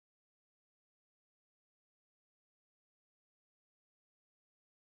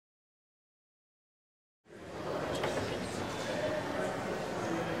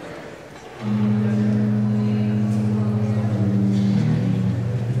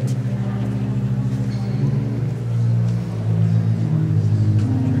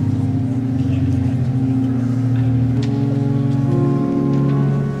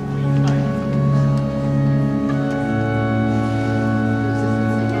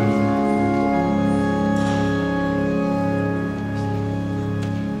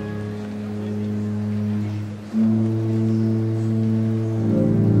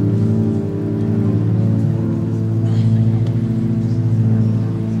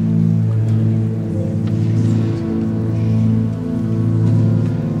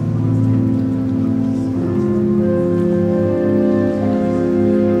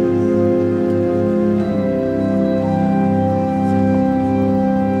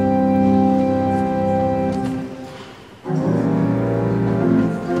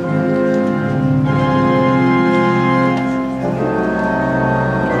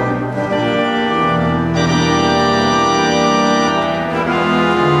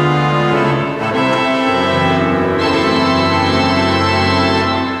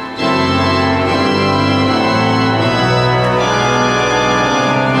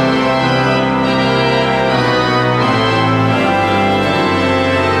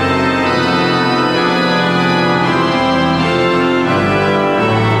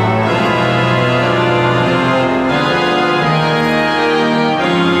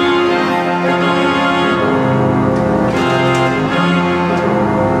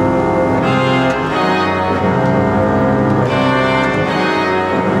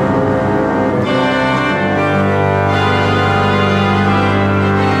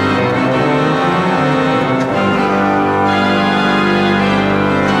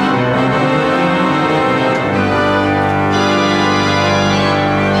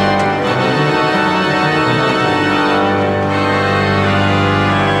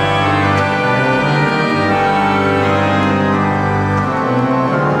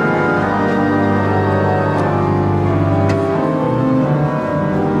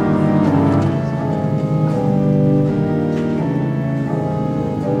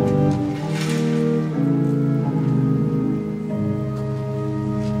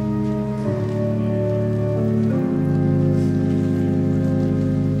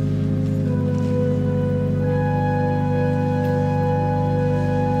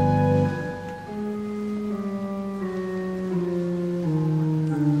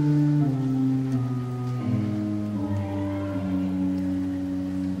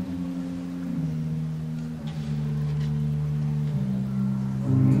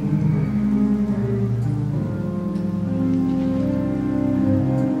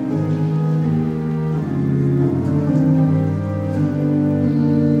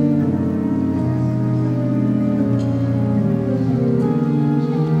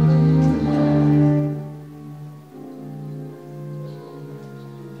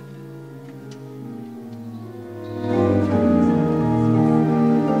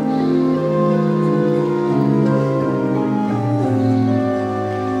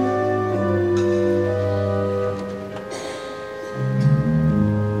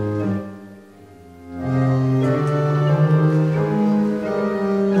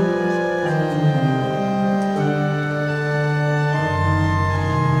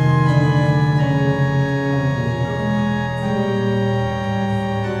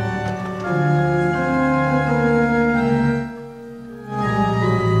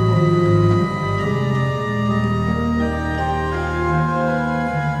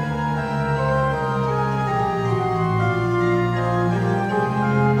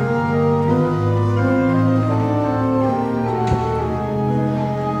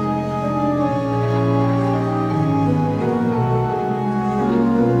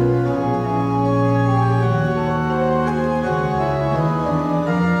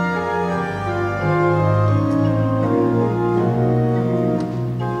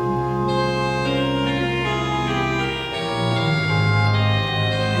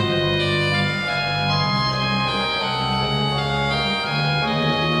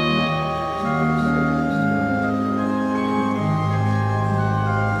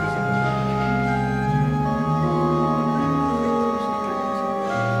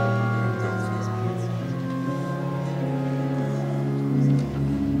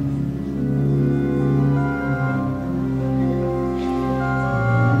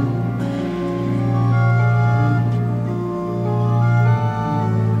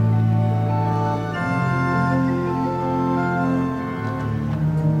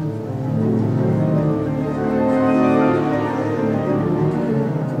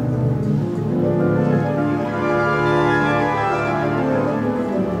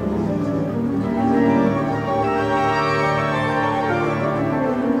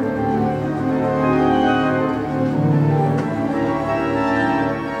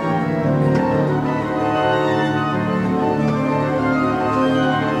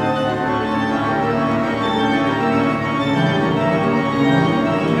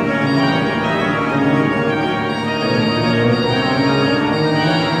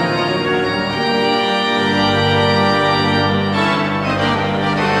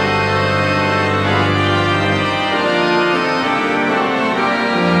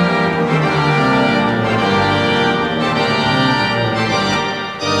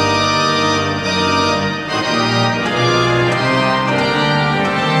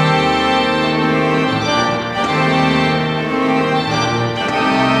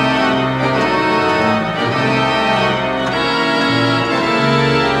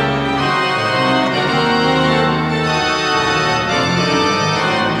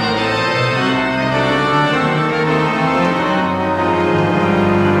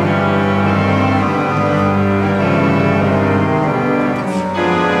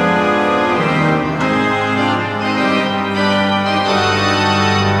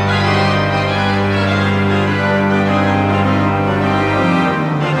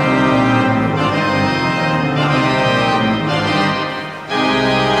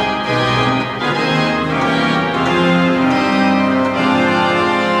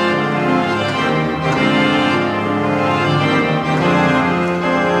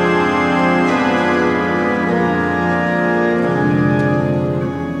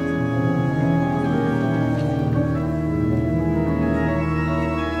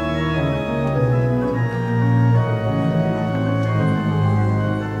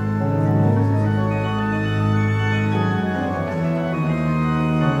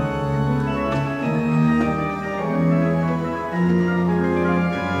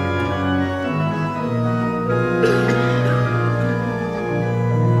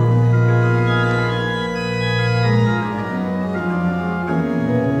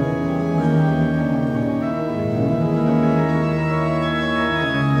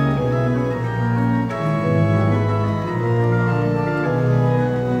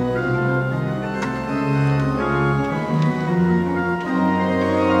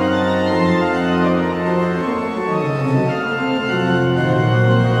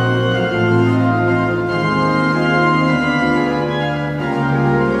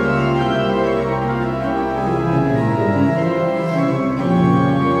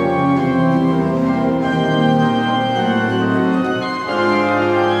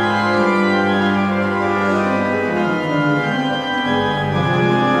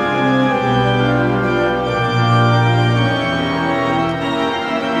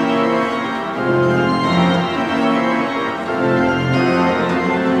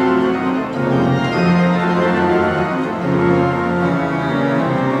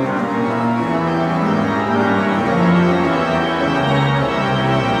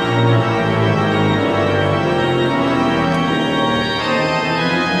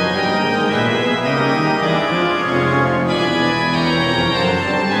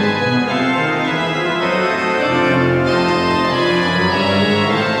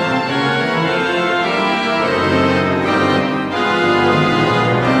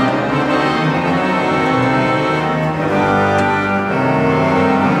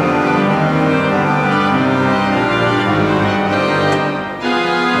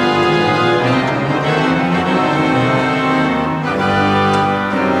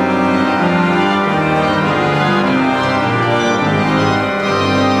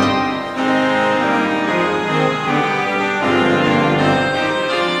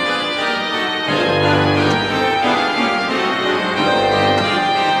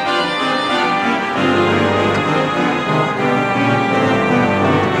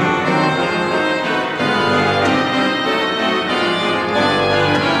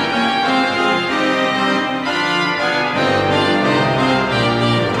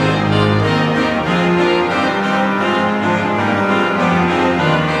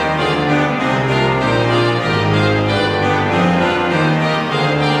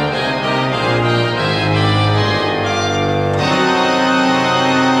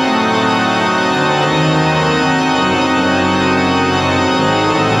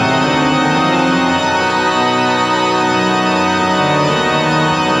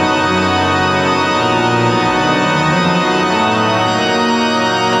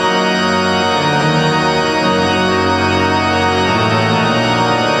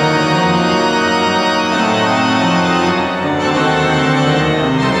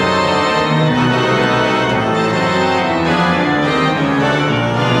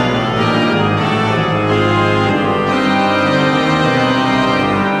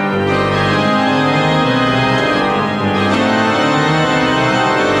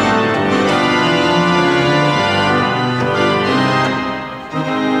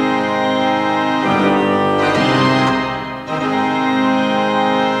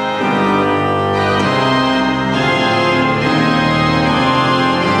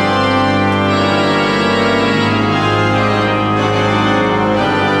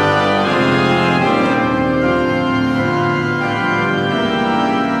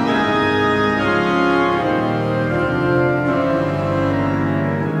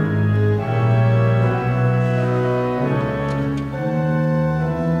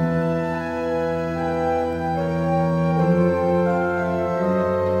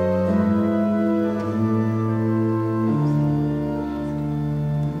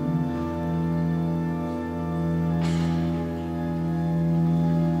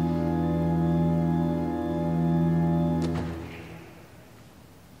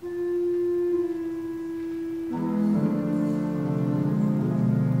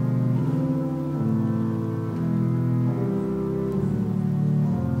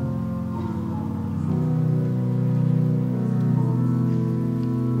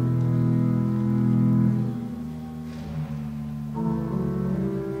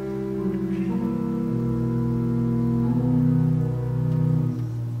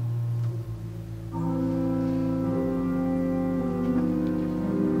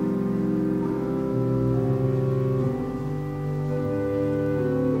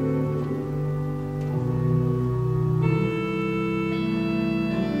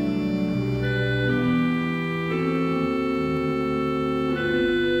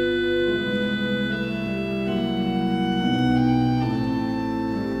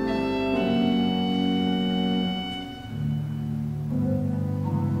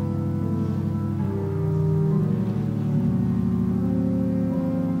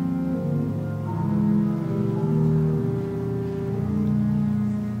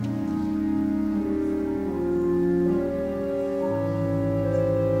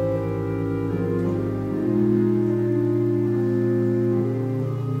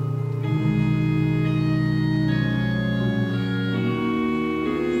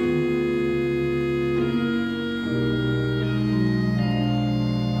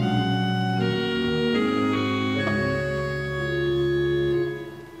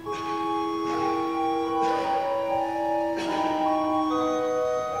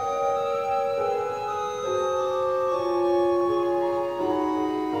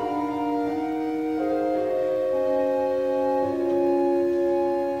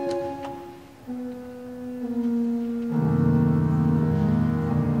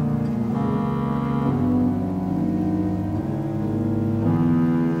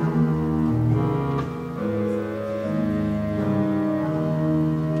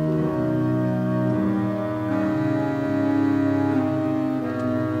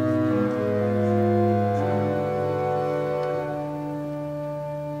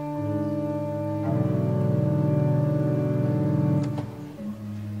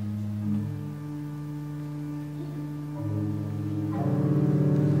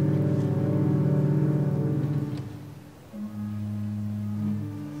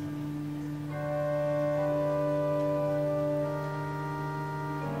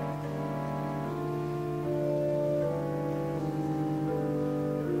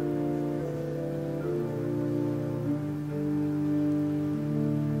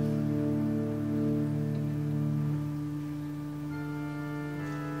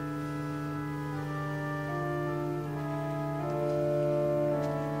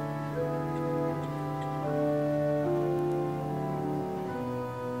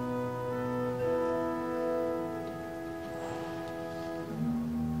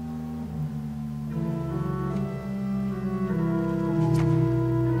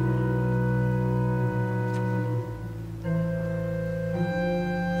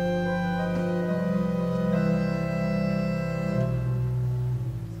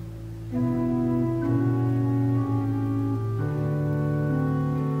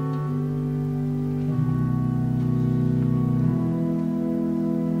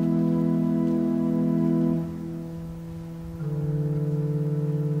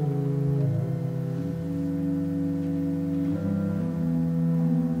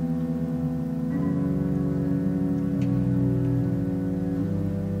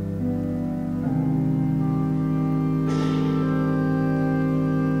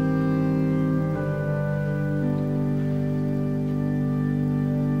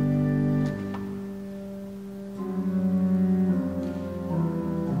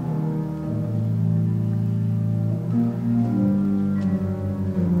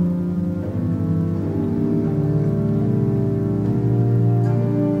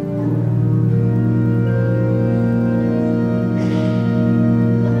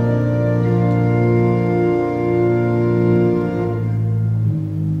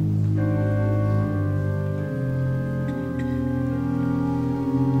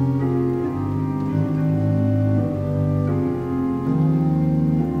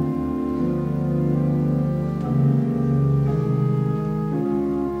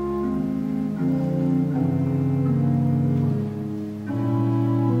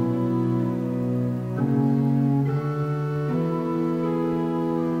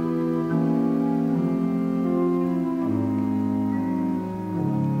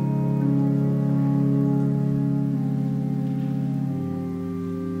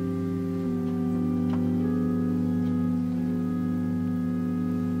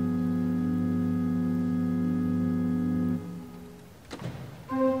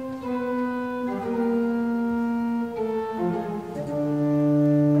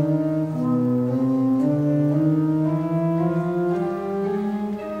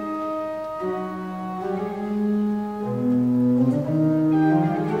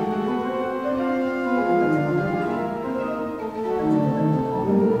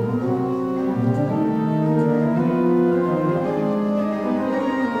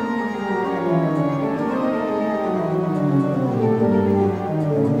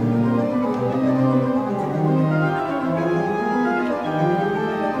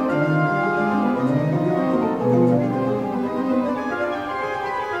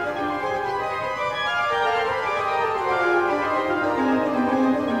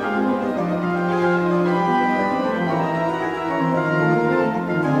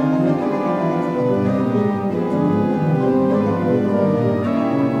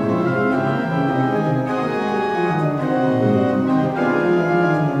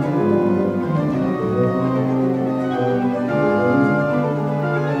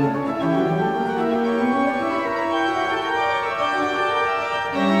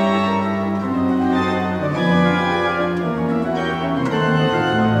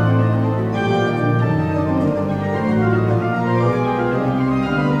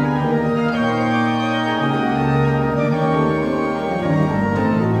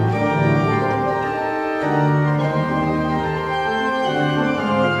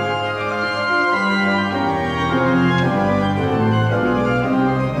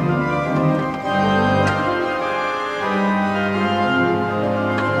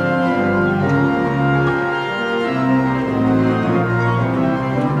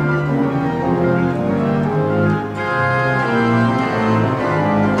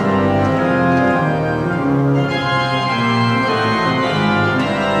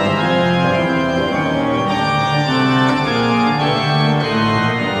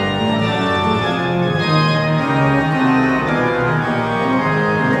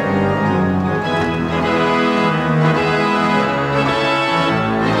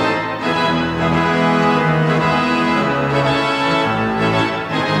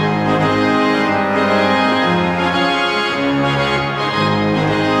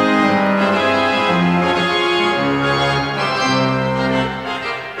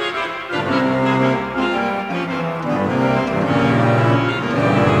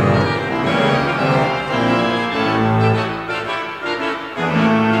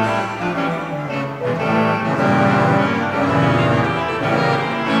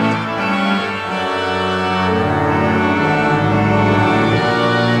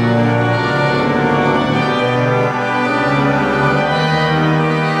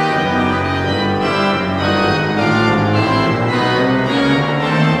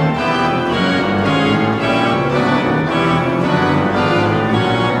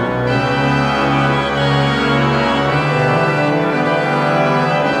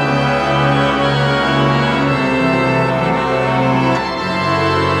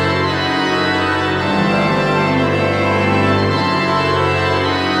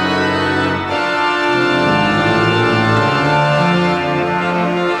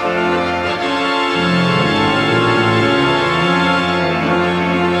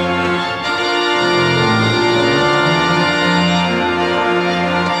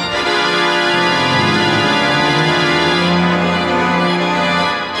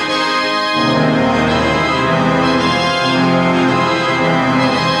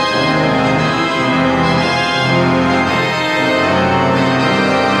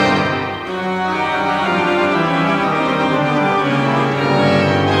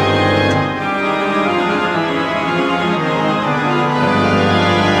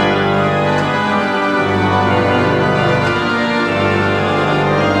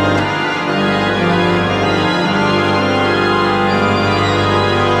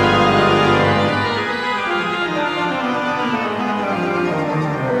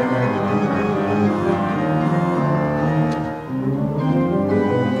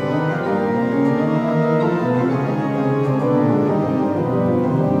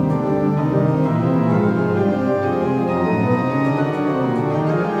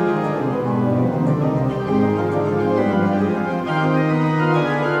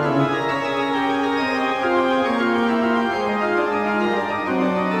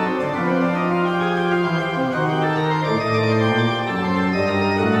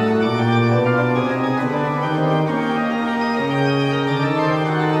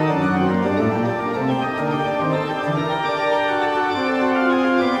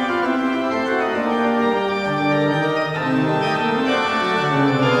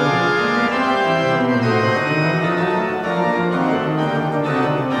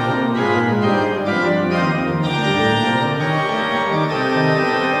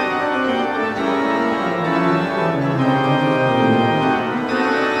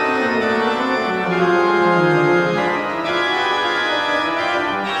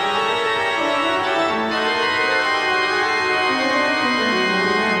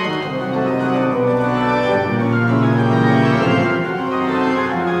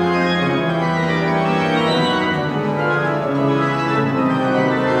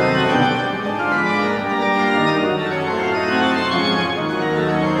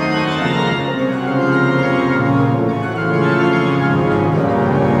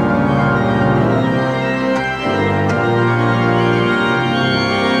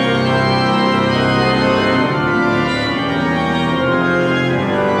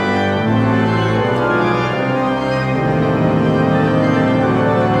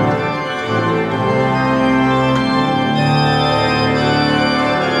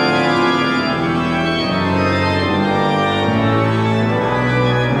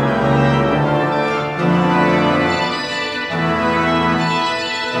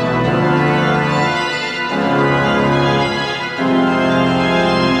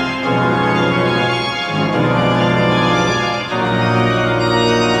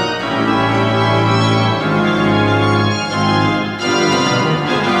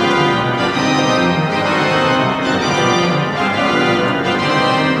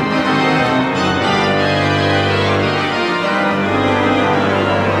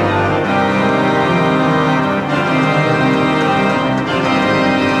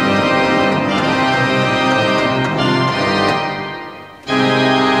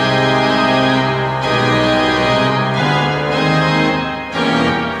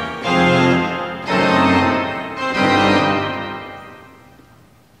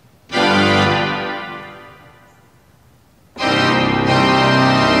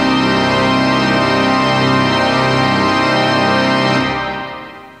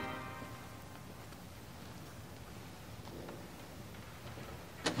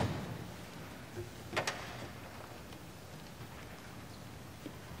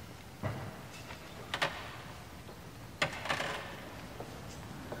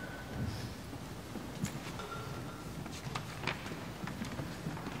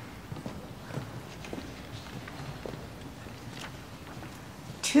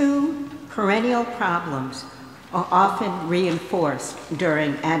Two perennial problems are often reinforced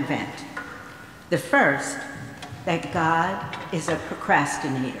during Advent. The first, that God is a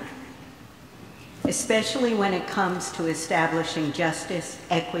procrastinator, especially when it comes to establishing justice,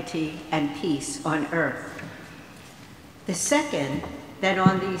 equity, and peace on earth. The second, that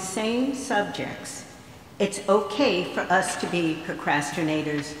on these same subjects, it's okay for us to be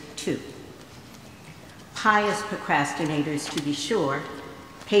procrastinators too. Pious procrastinators, to be sure,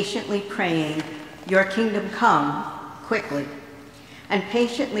 patiently praying, "Your kingdom come," quickly, and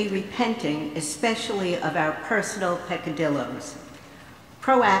patiently repenting, especially of our personal peccadillos.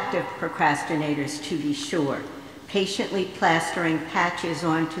 Proactive procrastinators, to be sure, patiently plastering patches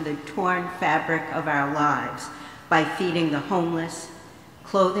onto the torn fabric of our lives by feeding the homeless,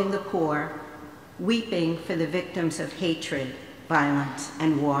 clothing the poor, weeping for the victims of hatred, violence,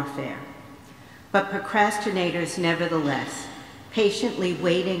 and warfare. But procrastinators, nevertheless, patiently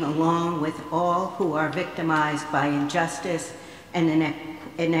waiting along with all who are victimized by injustice and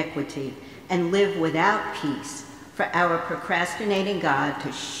inequity and live without peace, for our procrastinating God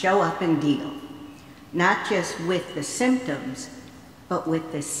to show up and deal, not just with the symptoms, but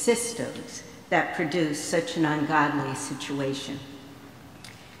with the systems that produce such an ungodly situation.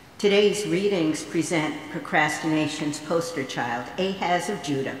 Today's readings present procrastination's poster child, Ahaz of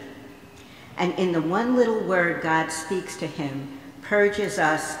Judah. And in the one little word God speaks to him, purges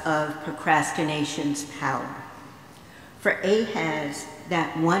us of procrastination's power. For Ahaz,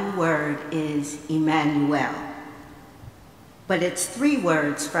 that one word is Emmanuel. But it's three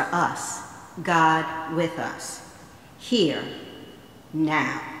words for us: God with us, here,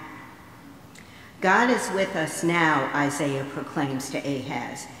 now. God is with us now, Isaiah proclaims to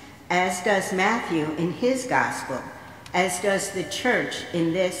Ahaz, as does Matthew in his gospel, as does the church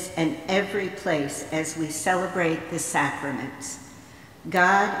in this and every place as we celebrate the sacraments.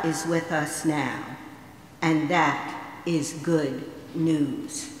 God is with us now, and that is good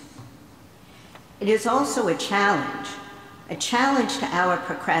news. It is also a challenge to our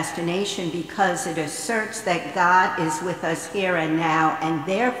procrastination, because it asserts that God is with us here and now, and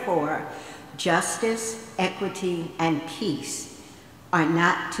therefore justice, equity, and peace are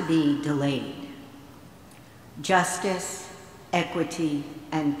not to be delayed. Justice, equity,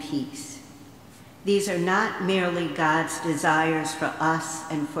 and peace. These are not merely God's desires for us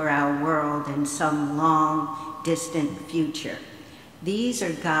and for our world in some long, distant future. These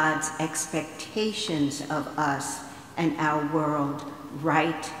are God's expectations of us and our world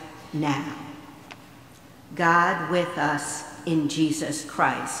right now. God with us in Jesus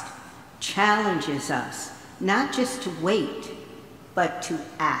Christ challenges us not just to wait, but to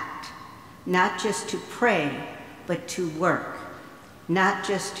act, not just to pray, but to work, not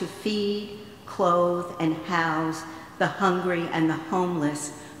just to feed, clothe, and house the hungry and the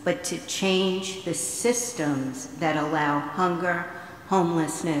homeless, but to change the systems that allow hunger,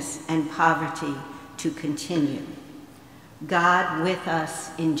 homelessness, and poverty to continue. God with us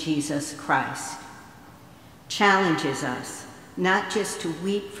in Jesus Christ challenges us not just to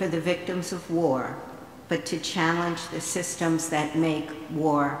weep for the victims of war, but to challenge the systems that make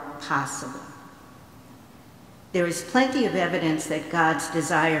war possible. There is plenty of evidence that God's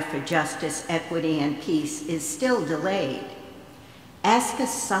desire for justice, equity, and peace is still delayed. Ask a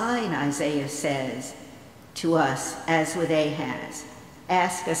sign, Isaiah says to us, as with Ahaz.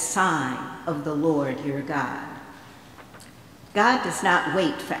 Ask a sign of the Lord your God. God does not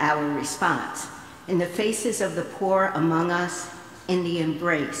wait for our response. In the faces of the poor among us, in the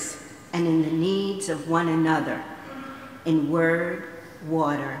embrace, and in the needs of one another, in word,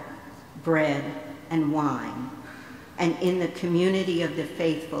 water, bread, and wine, and in the community of the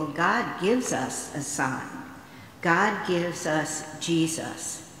faithful, God gives us a sign. God gives us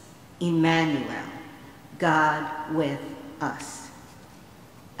Jesus, Emmanuel, God with us.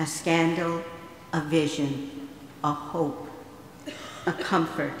 A scandal, a vision, a hope, a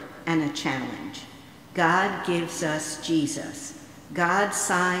comfort, and a challenge. God gives us Jesus, God's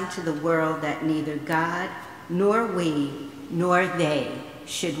sign to the world that neither God, nor we, nor they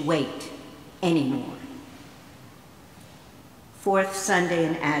should wait anymore. Fourth Sunday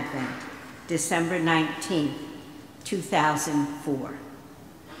in Advent, December 19th, 2004.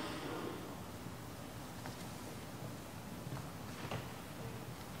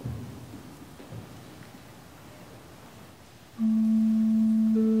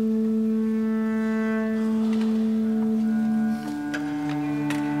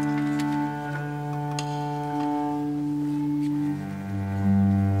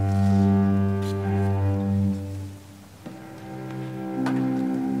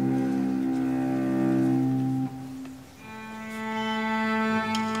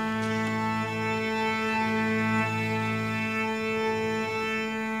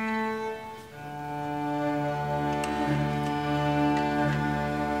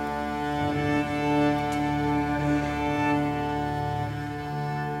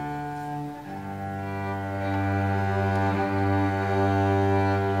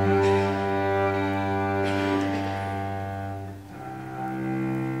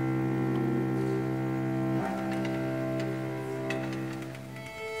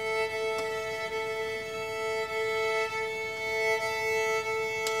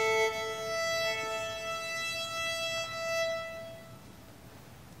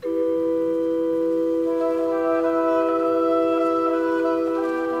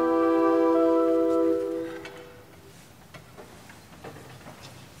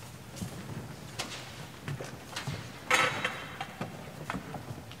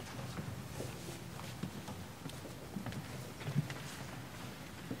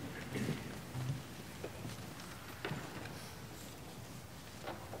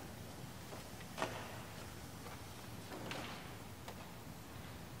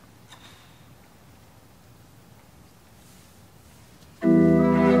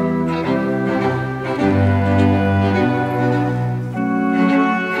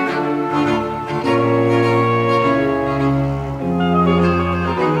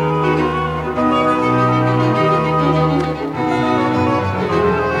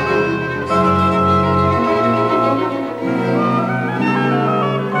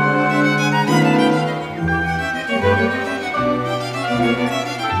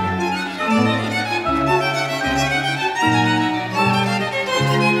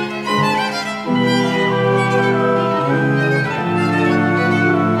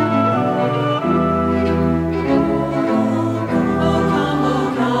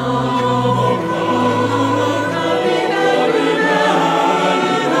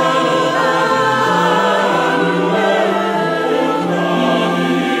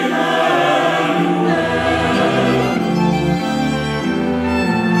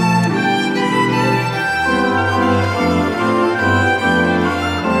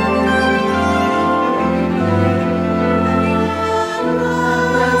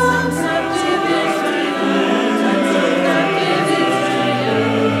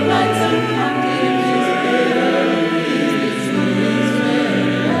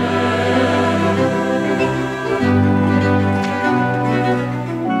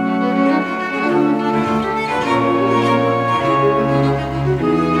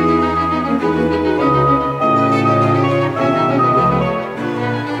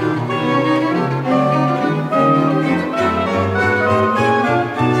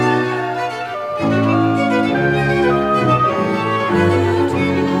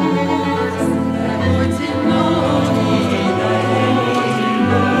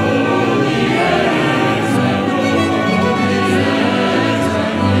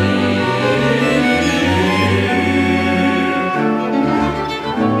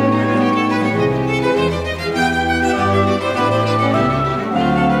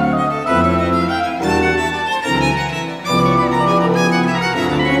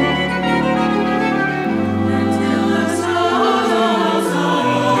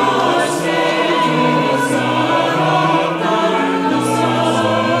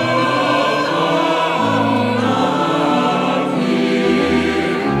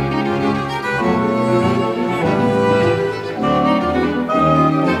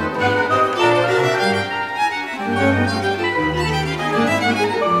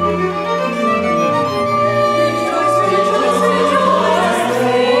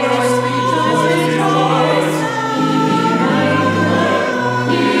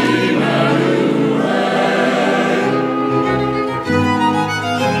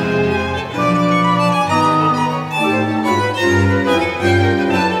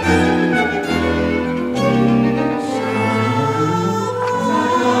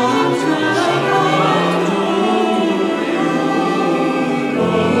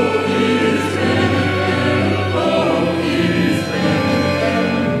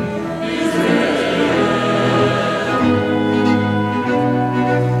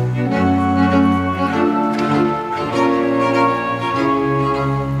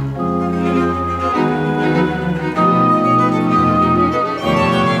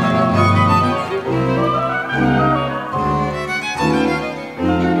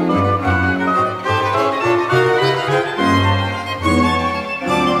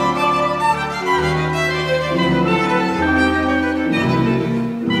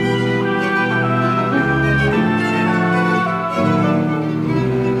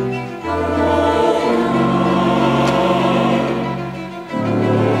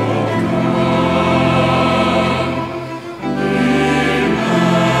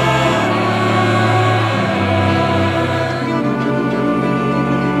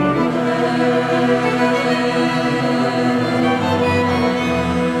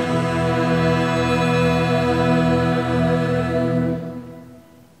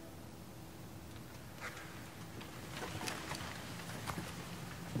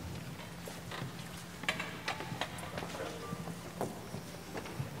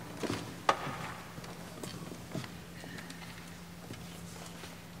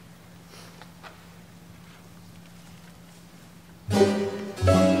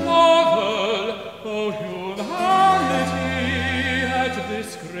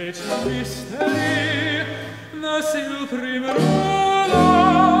 this great mystery, the supreme ruler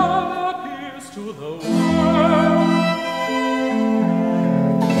appears to the world.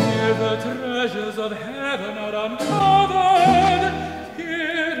 Here the treasures of heaven are uncovered,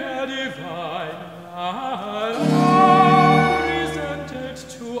 here a divine light presented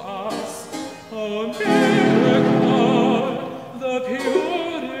to us. Oh, miracle, the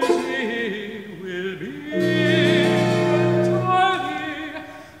purity will be entirely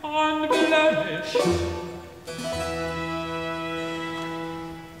unblemished.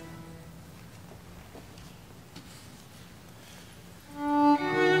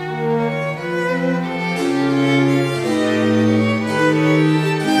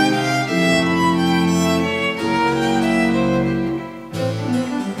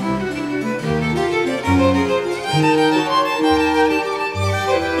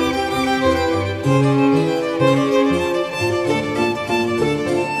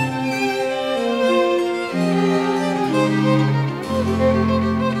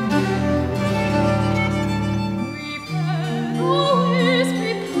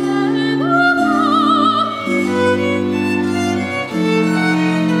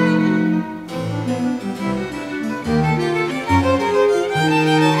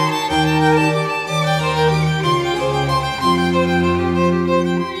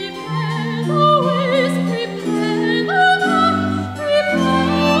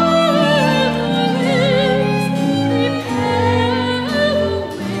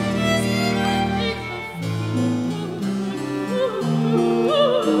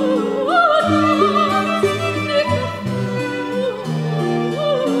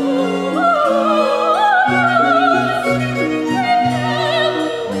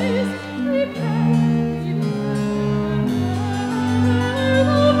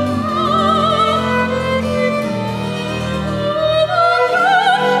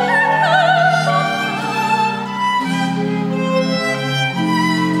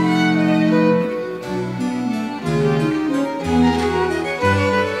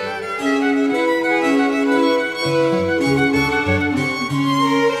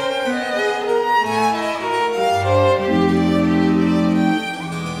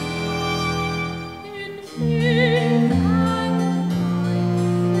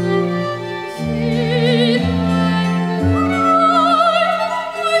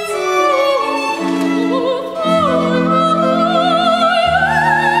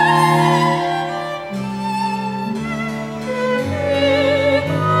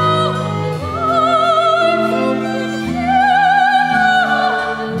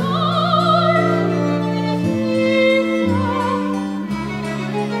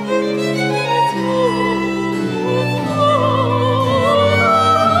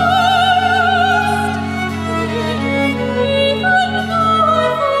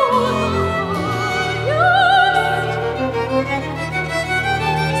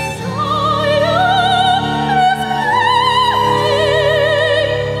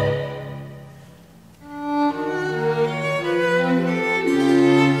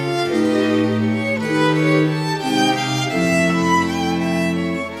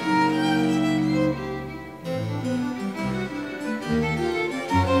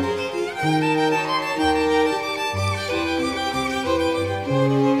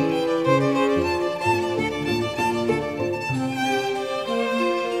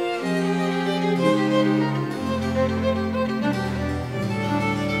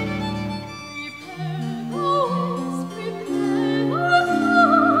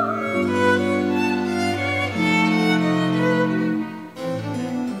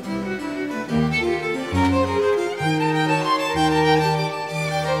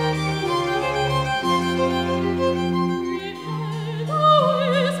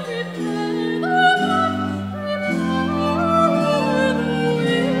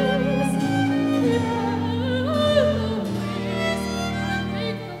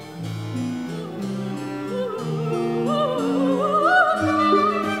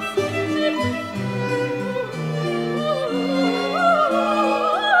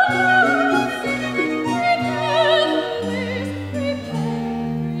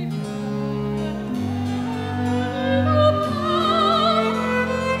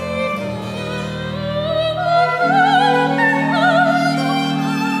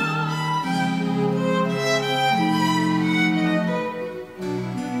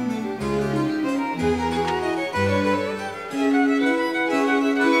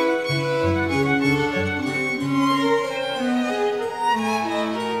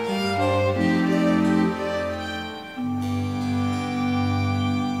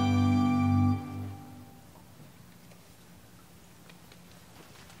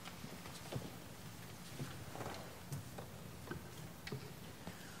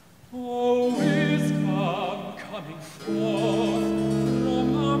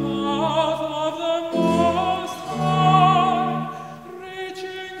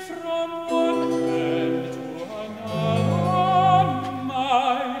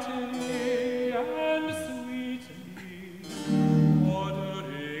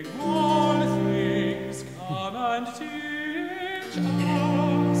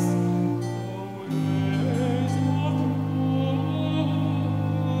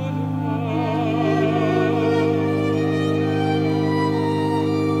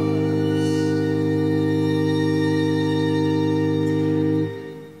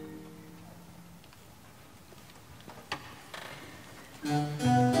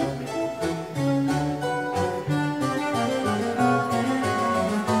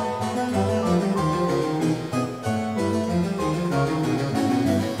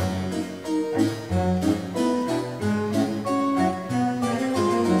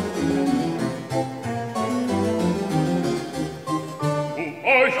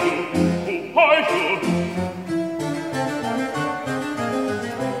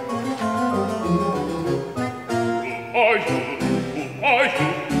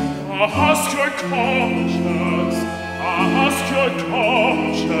 Ask your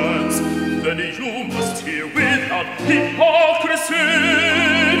conscience, then you must hear without hypocrisy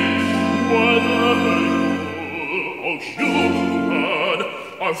whether you, O human,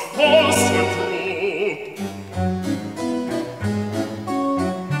 are false or true.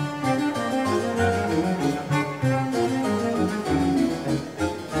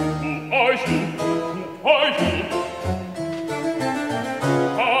 Who are you?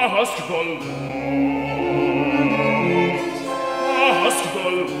 Ask the Lord. Ask the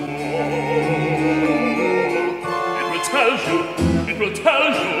Lord. It will tell you. It will tell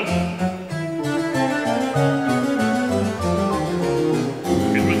you.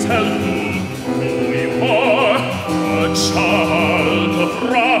 It will tell you who you are. A child of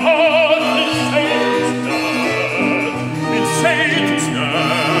wrath in Satan's net. In Satan's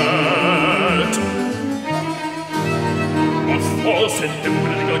net. A false and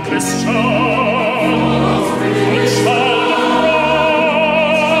hypocritical Christian. A child of wrath.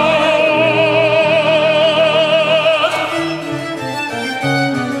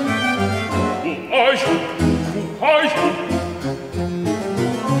 Who are you? Who are you?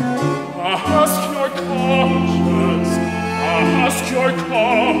 Ask your conscience. Ask your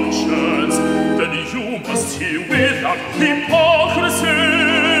conscience. Then you must hear without hypocrisy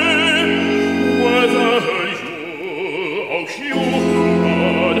whether you, O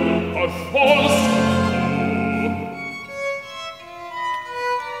human, are false or true.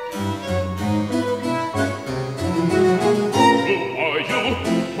 Who are you?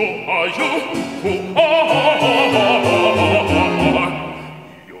 Who are you? Who are you?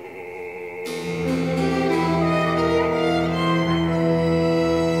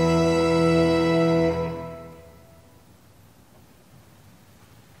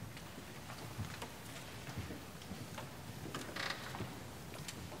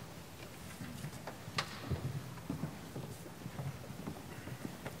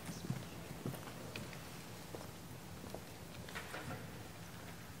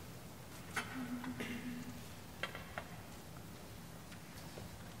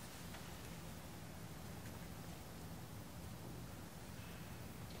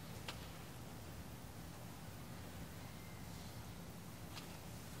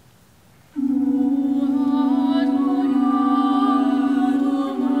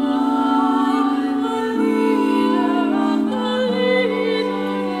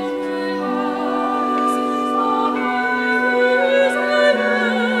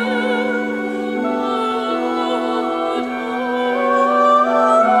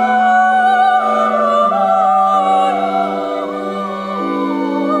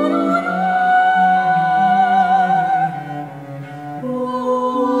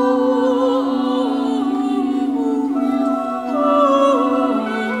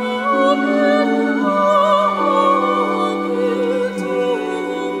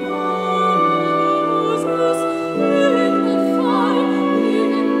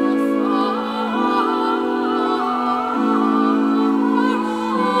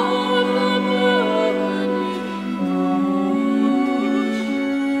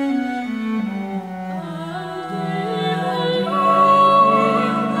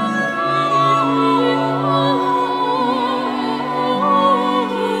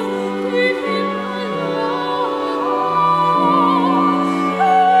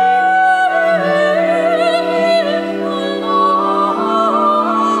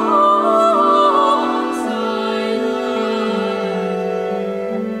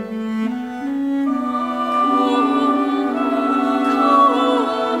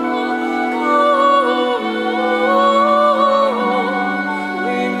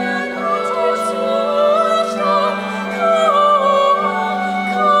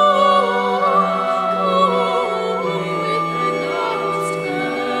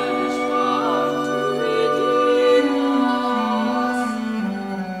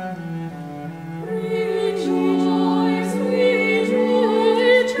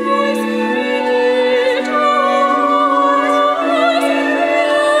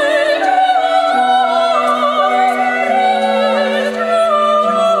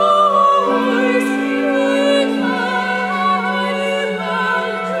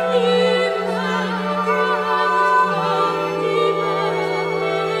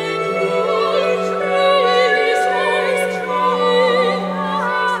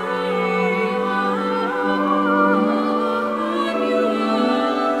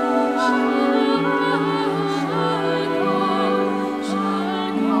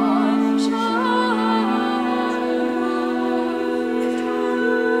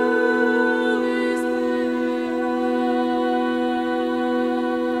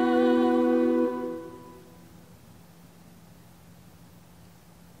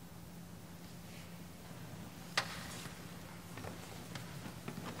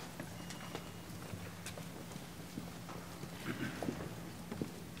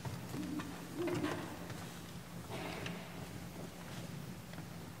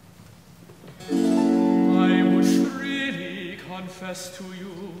 Yes, to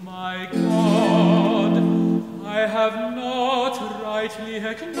you, my God, I have not rightly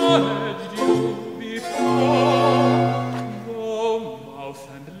acknowledged you before. Though mouth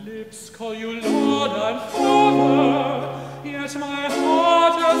and lips call you Lord and Father, yet my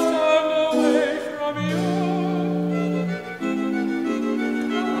heart has turned away from you.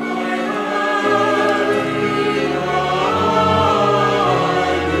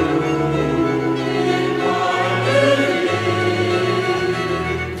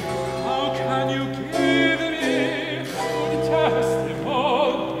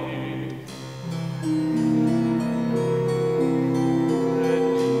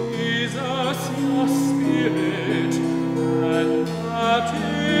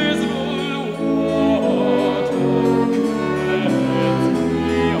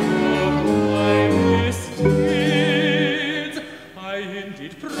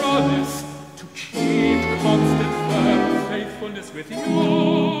 With you,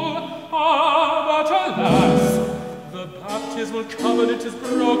 but alas, the baptismal covenant is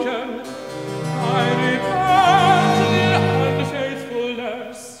broken. I repent in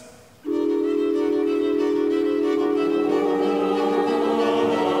unfaithfulness.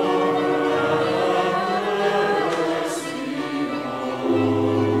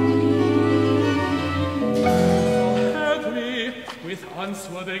 Help me with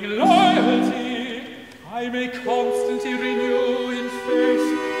unswerving loyalty. I may constantly renew in faith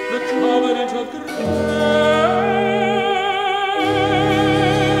the covenant of grace.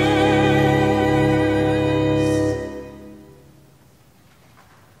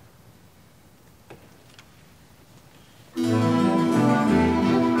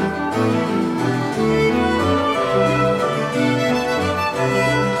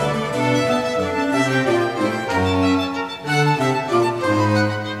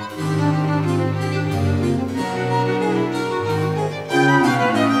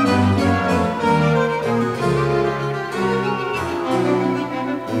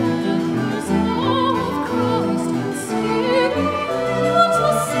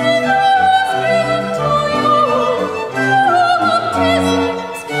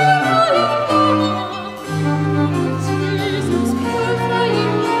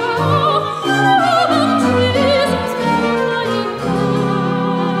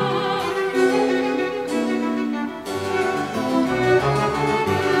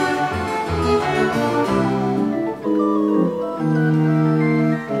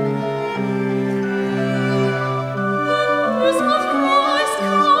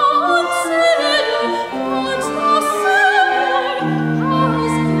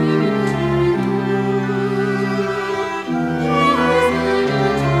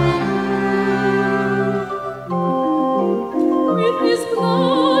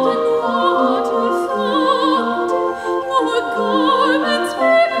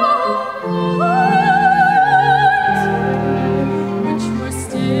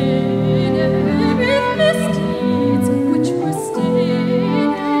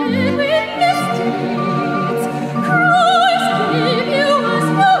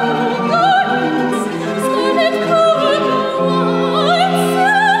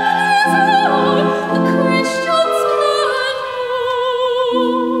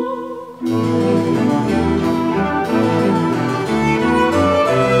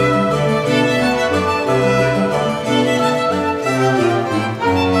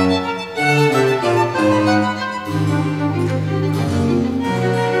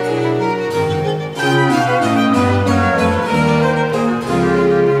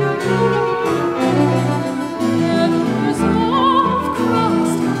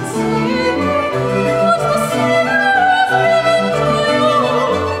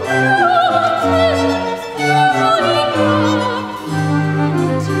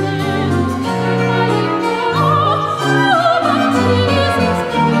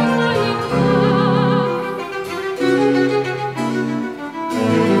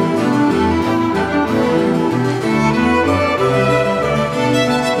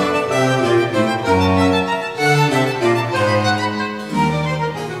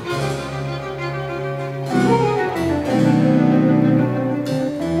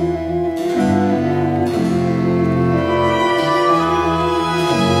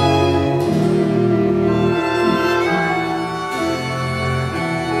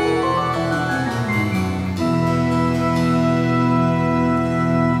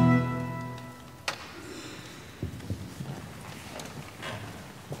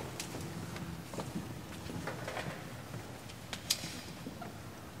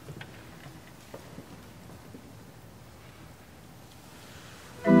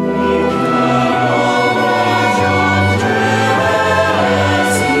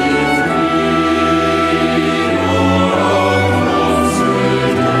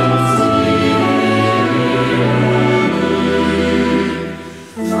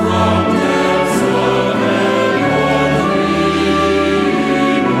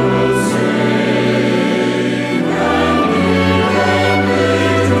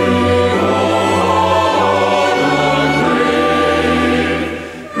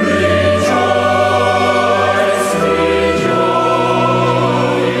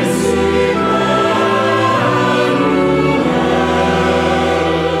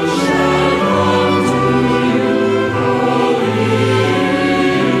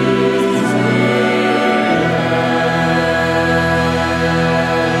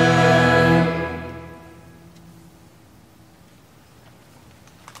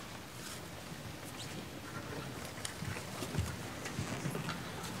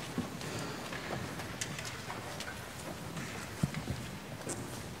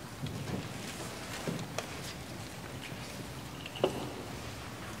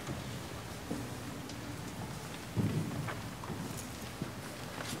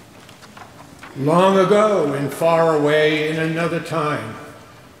 Long ago and far away in another time,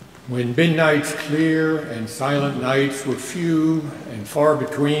 when midnights clear and silent nights were few and far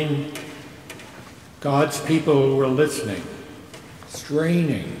between, God's people were listening,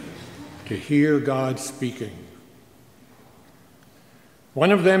 straining to hear God speaking. One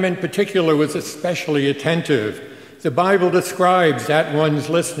of them in particular was especially attentive. The Bible describes that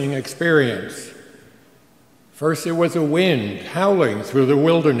one's listening experience. First, there was a wind howling through the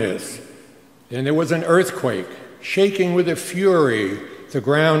wilderness. Then there was an earthquake, shaking with a fury the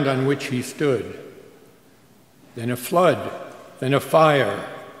ground on which he stood. Then a flood, then a fire,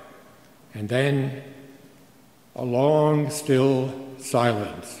 and then a long, still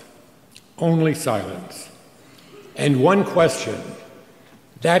silence. Only silence. And one question,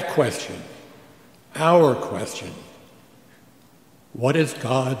 that question, our question: what is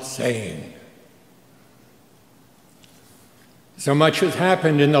God saying? So much has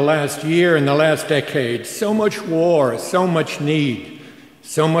happened in the last year, in the last decade. So much war, so much need,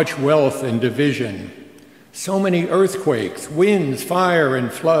 so much wealth and division. So many earthquakes, winds, fire,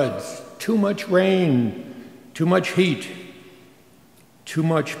 and floods. Too much rain, too much heat. Too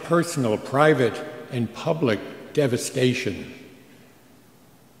much personal, private, and public devastation.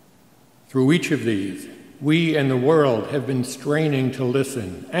 Through each of these, we and the world have been straining to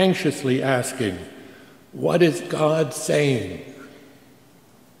listen, anxiously asking, what is God saying?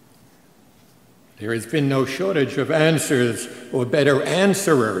 There has been no shortage of answers, or better,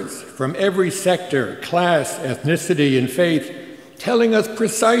 answerers from every sector, class, ethnicity, and faith, telling us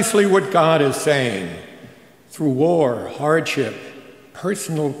precisely what God is saying through war, hardship,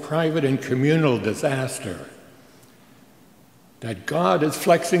 personal, private, and communal disaster. That God is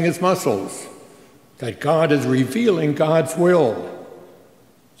flexing his muscles, that God is revealing God's will,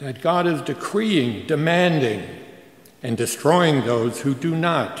 that God is decreeing, demanding, and destroying those who do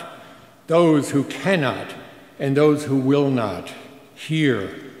not, those who cannot, and those who will not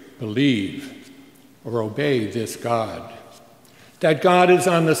hear, believe, or obey this God. That God is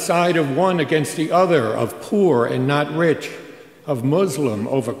on the side of one against the other, of poor and not rich, of Muslim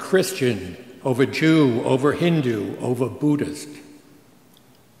over Christian, over Jew, over Hindu, over Buddhist.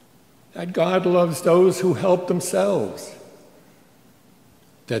 That God loves those who help themselves.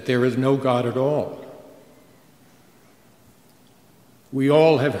 That there is no God at all. We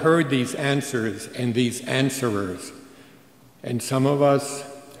all have heard these answers and these answerers, and some of us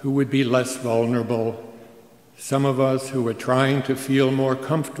who would be less vulnerable, some of us who are trying to feel more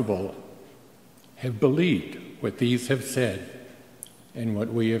comfortable, have believed what these have said and what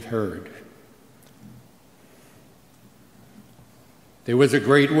we have heard. There was a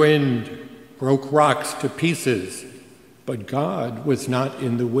great wind, broke rocks to pieces, but God was not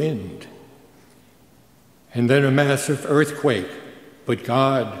in the wind. And then a massive earthquake, but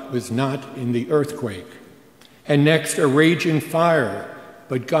God was not in the earthquake. And next a raging fire,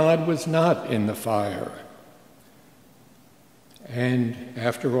 but God was not in the fire. And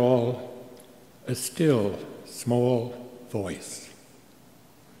after all, a still, small voice.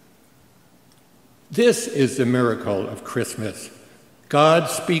 This is the miracle of Christmas. God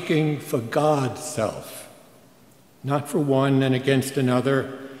speaking for God's self, not for one and against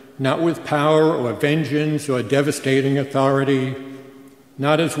another, not with power or vengeance or devastating authority,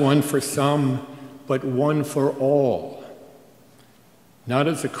 not as one for some, but one for all. Not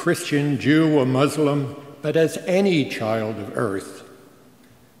as a Christian, Jew, or Muslim, but as any child of earth.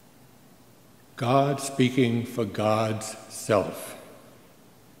 God speaking for God's self.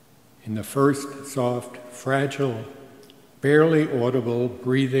 In the first soft, fragile, barely audible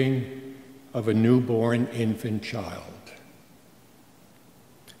breathing of a newborn infant child.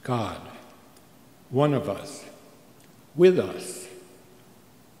 God, one of us, with us,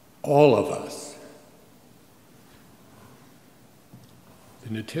 all of us. The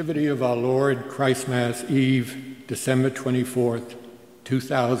Nativity of our Lord, Christmas Eve, December 24th,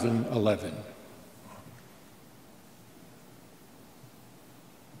 2011.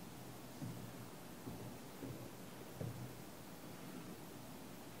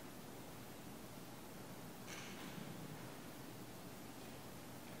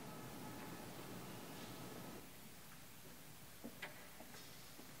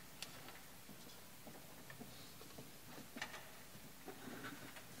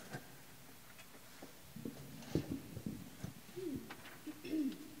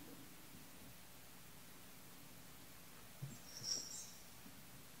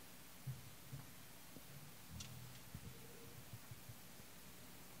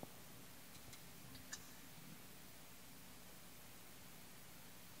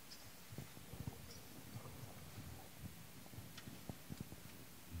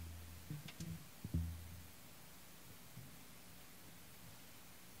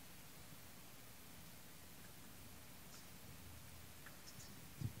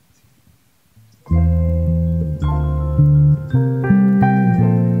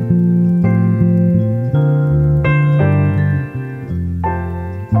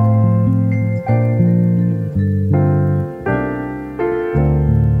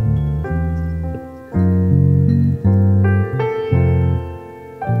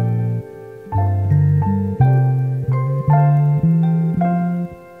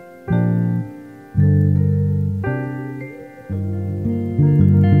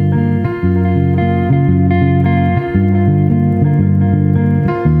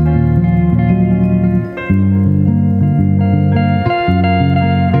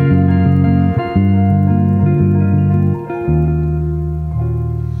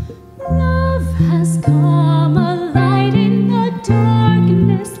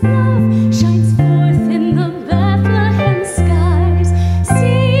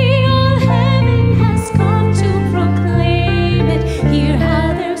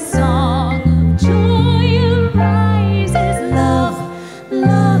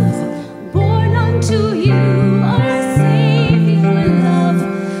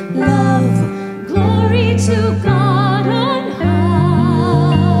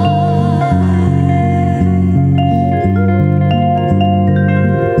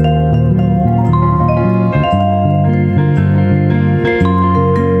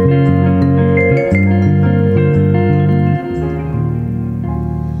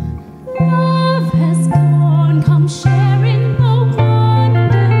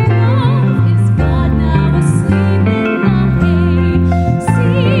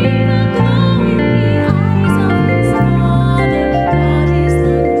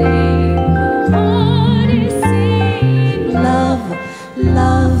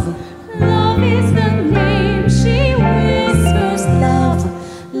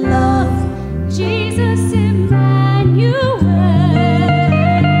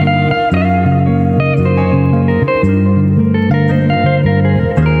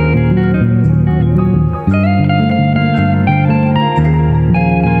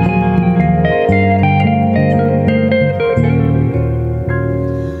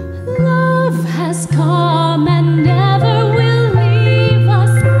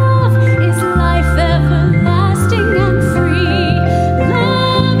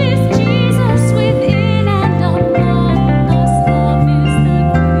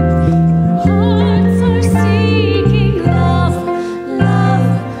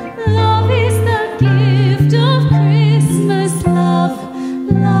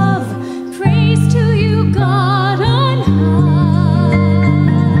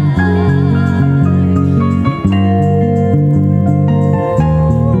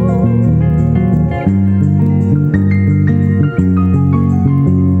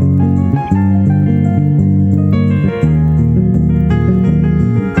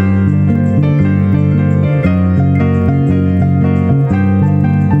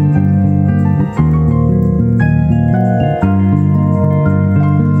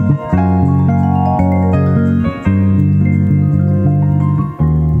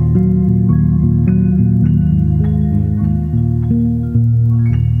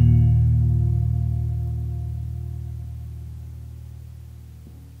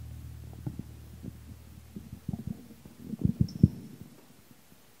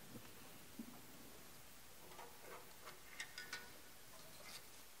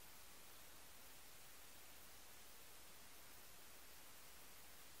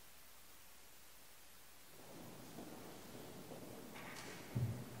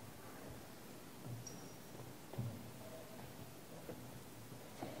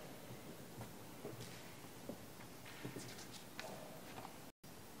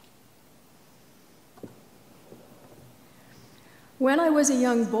 When I was a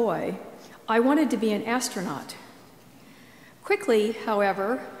young boy, I wanted to be an astronaut. Quickly,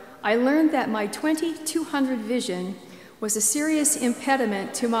 however, I learned that my 2200 vision was a serious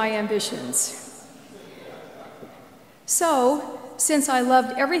impediment to my ambitions. So, since I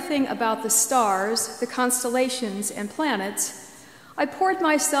loved everything about the stars, the constellations, and planets, I poured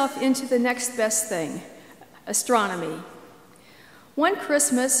myself into the next best thing, astronomy. One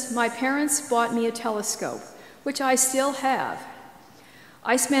Christmas, my parents bought me a telescope, which I still have.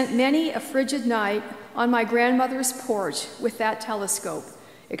 I spent many a frigid night on my grandmother's porch with that telescope,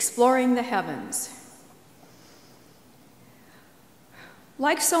 exploring the heavens.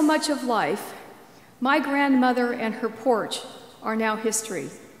 Like so much of life, my grandmother and her porch are now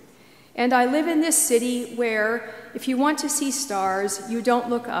history. And I live in this city where, if you want to see stars, you don't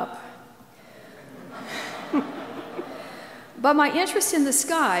look up. But my interest in the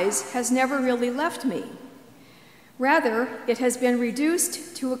skies has never really left me. Rather, it has been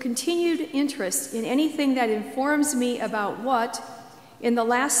reduced to a continued interest in anything that informs me about what, in the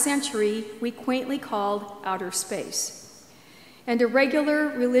last century, we quaintly called outer space, and a regular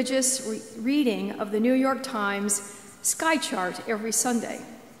religious reading of the New York Times sky chart every Sunday.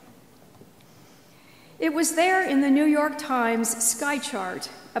 It was there in the New York Times sky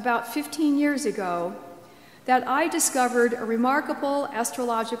chart about 15 years ago that I discovered a remarkable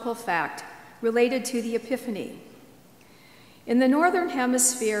astrological fact related to the Epiphany. In the Northern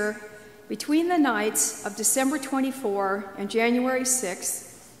Hemisphere, between the nights of December 24 and January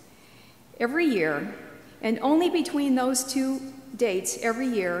 6th, every year, and only between those two dates every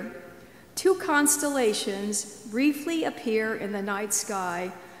year, two constellations briefly appear in the night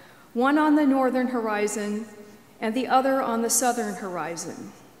sky, one on the northern horizon and the other on the southern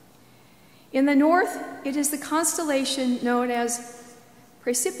horizon. In the north, it is the constellation known as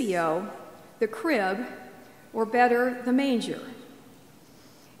Praecipio, the crib, or better, the manger.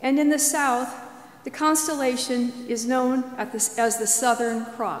 And in the south, the constellation is known as the Southern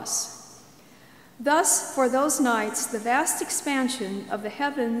Cross. Thus, for those nights, the vast expansion of the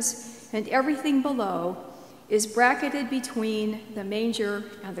heavens and everything below is bracketed between the manger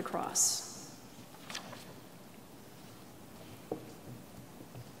and the cross.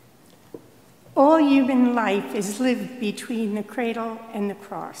 All human life is lived between the cradle and the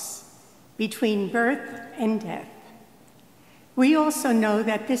cross, between birth and death. We also know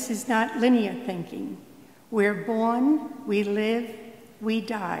that this is not linear thinking. We're born, we live, we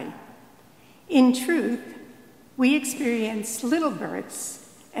die. In truth, we experience little births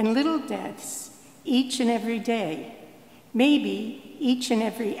and little deaths each and every day, maybe each and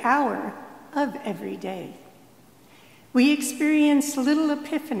every hour of every day. We experience little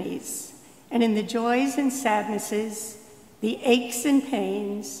epiphanies, and in the joys and sadnesses, the aches and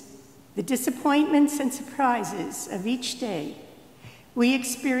pains, the disappointments and surprises of each day, we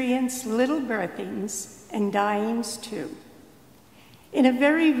experience little birthings and dyings too. In a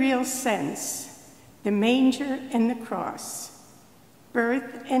very real sense, the manger and the cross,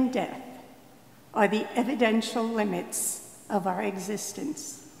 birth and death, are the evidential limits of our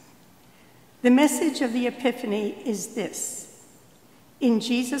existence. The message of the Epiphany is this: in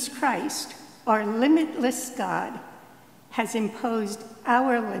Jesus Christ, our limitless God has imposed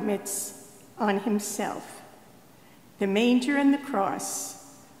our limits on himself. The manger and the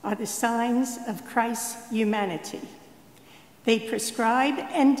cross are the signs of Christ's humanity. They prescribe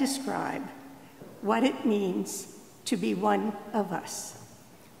and describe what it means to be one of us.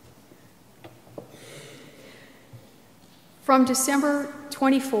 From December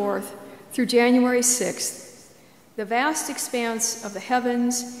 24th through January 6th, the vast expanse of the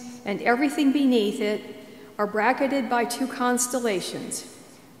heavens and everything beneath it are bracketed by two constellations,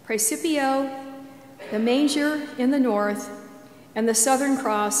 Praecipio, the manger in the north, and the Southern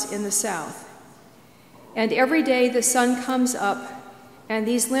Cross in the south. And every day the sun comes up, and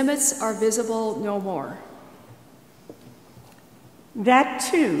these limits are visible no more. That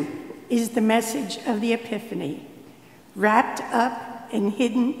too is the message of the Epiphany, wrapped up and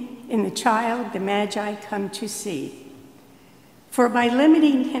hidden in the child the Magi come to see. For by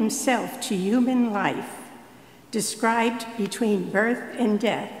limiting himself to human life, described between birth and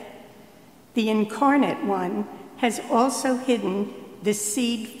death, the incarnate one has also hidden the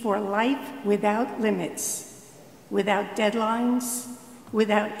seed for life without limits, without deadlines,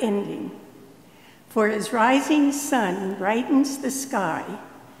 without ending. For his rising sun brightens the sky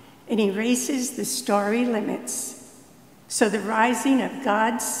and erases the starry limits, so the rising of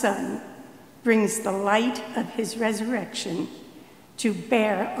God's Son brings the light of his resurrection to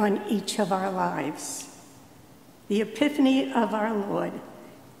bear on each of our lives. The Epiphany of our Lord,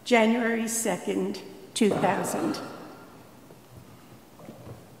 January 2nd, 2000.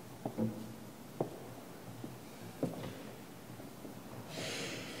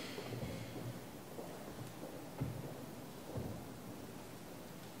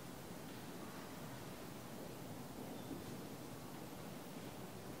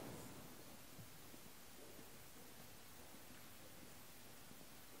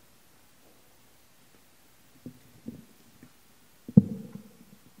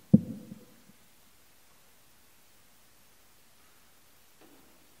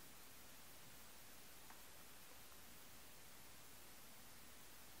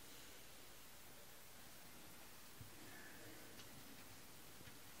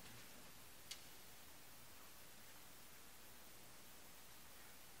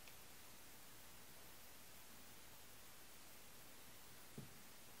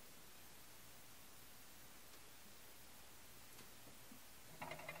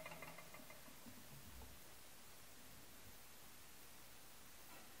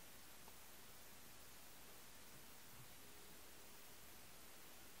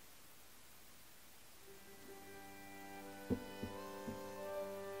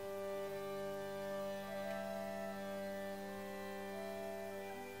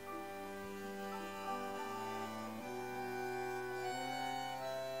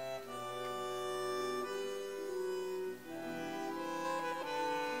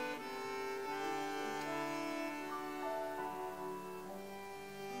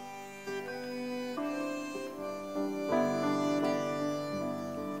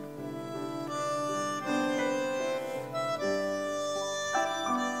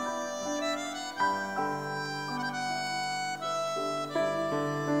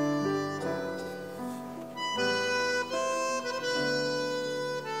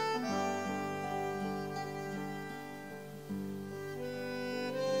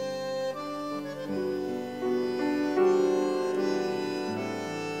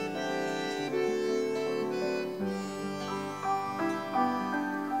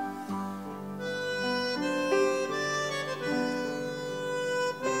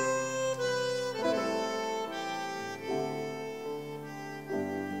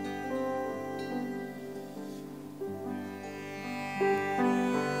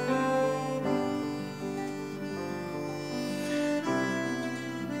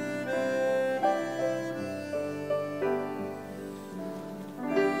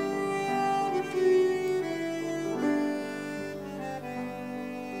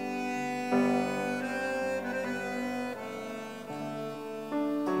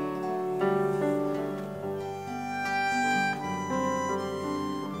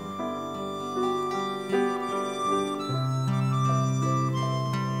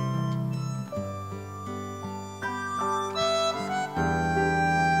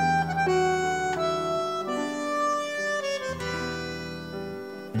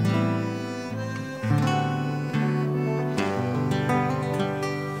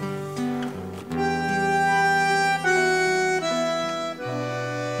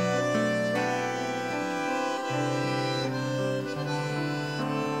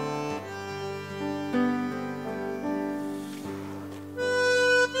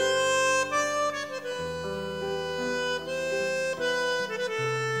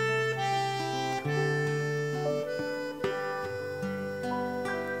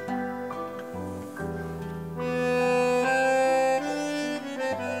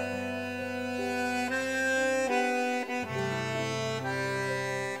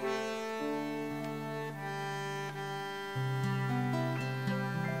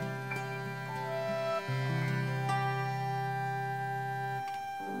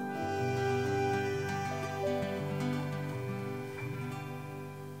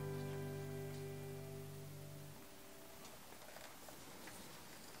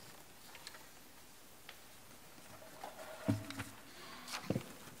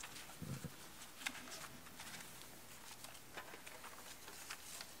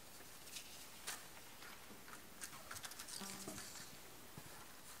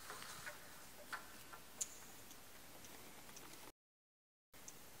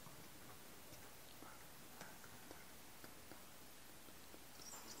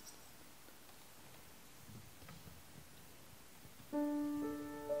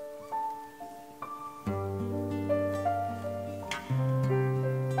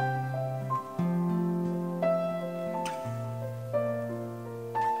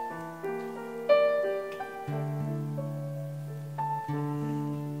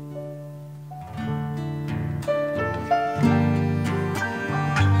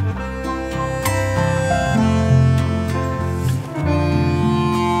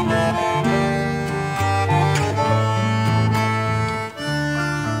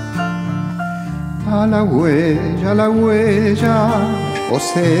 la huella,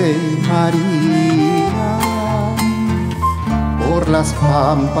 José y María, por las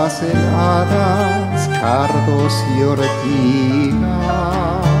pampas heladas, cardos y ortigas.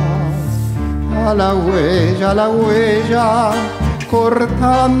 A la huella,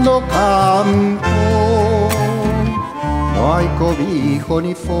 cortando campo, no hay cobijo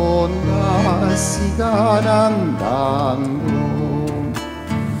ni fonda, sigan andando.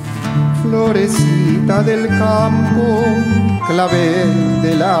 Florecita del campo, clavel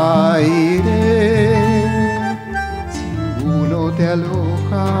del aire, si uno te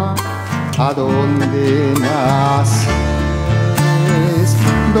aloja, ¿a dónde naces?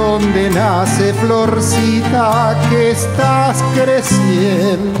 ¿Dónde nace, florcita, que estás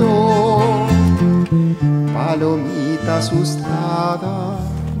creciendo? Palomita asustada,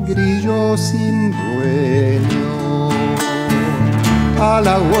 grillo sin dueño. A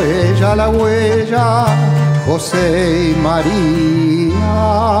la huella, José y María,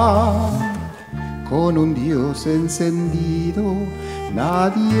 con un Dios encendido,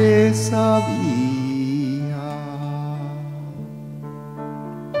 nadie sabía.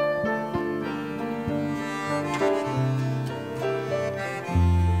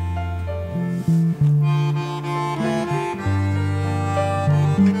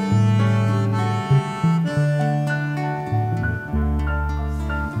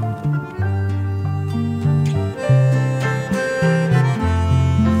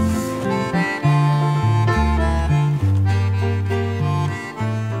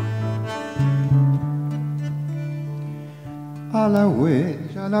 A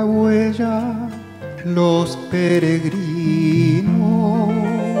la huella, los peregrinos,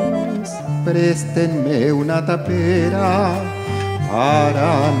 préstenme una tapera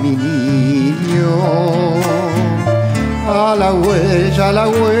para mi niño. A la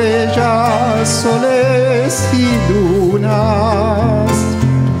huella, soles y lunas,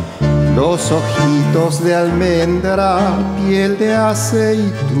 los ojitos de almendra, piel de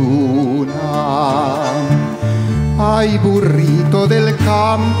aceituna. Ay, burrito del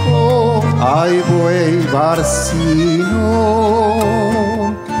campo, ay, buey barcino,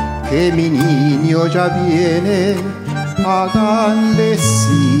 que mi niño ya viene, háganle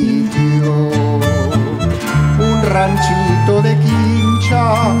sitio. Un ranchito de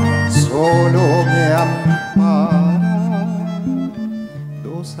quincha solo me ampara,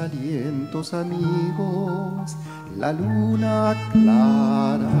 dos alientos amigos, la luna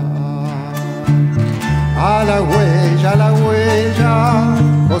clara. A la huella,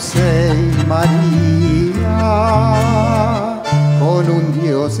 José y María, con un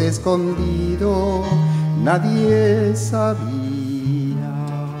Dios escondido, nadie sabía.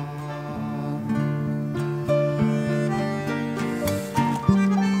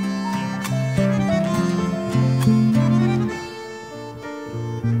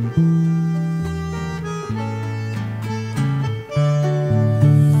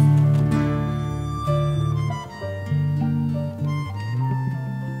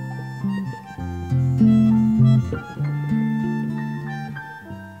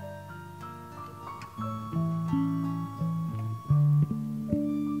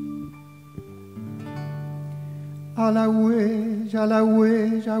 A la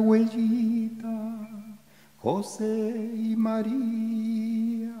huella, huellita, José y María.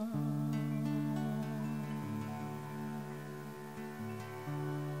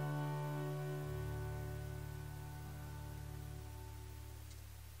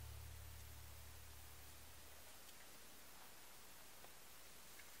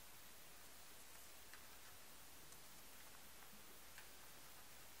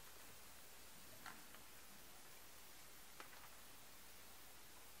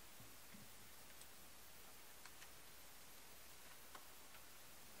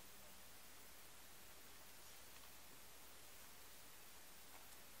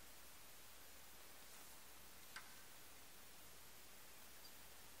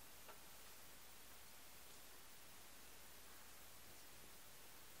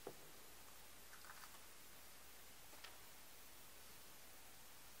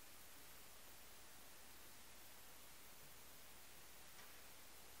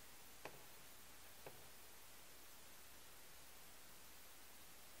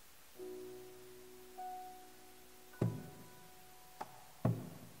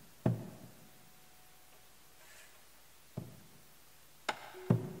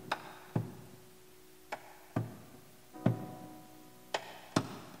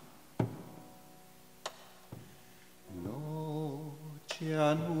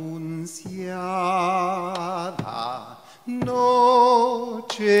 Anunciada,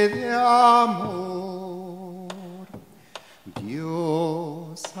 noche de amor.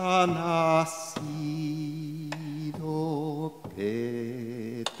 ha nacido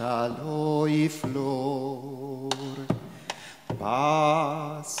pétalo y flor,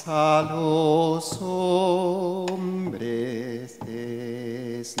 paz a los hombres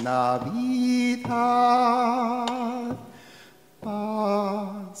es Navidad,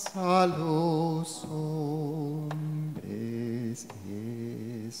 paz a los hombres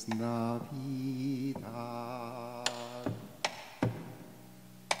es Navidad.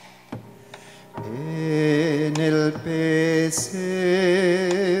 En el pesebre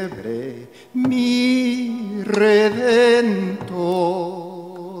mi Redentor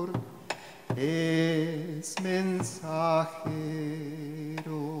es mensajero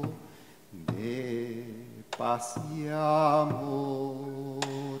de paz y amor.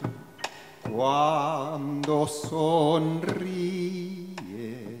 Cuando sonríe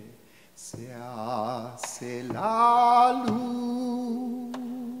se hace la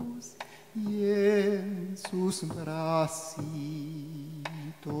luz y en sus bracitos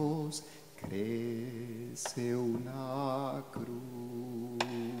crece una cruz.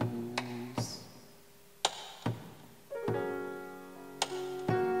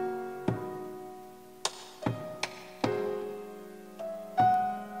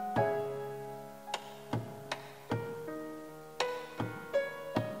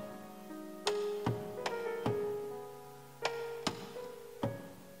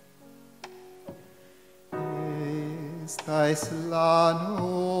 Esta es la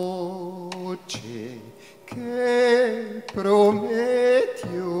noche que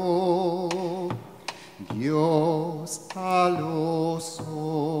prometió Dios a los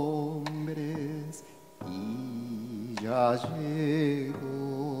hombres y ya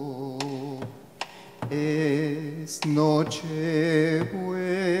llegó. Es noche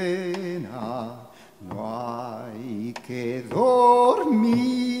buena, no hay que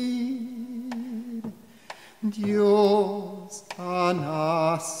dormir. Dios ha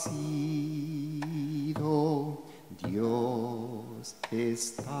nacido, Dios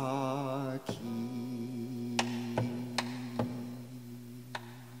está aquí.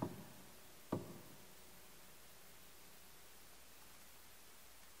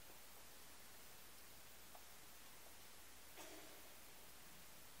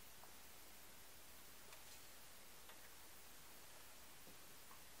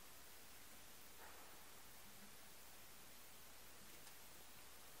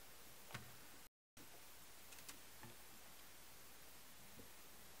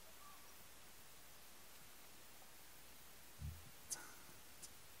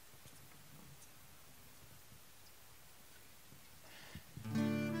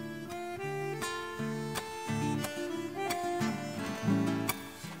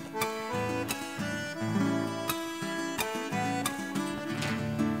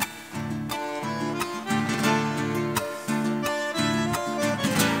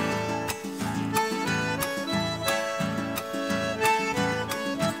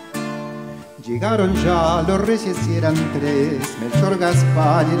 Llegaron ya los reyes y eran tres, Melchor,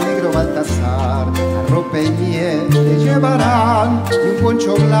 Gaspar y el negro Baltasar. Arrope y miel le llevarán y un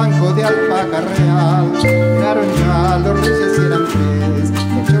poncho blanco de alpaca real. Llegaron ya los reyes y eran tres,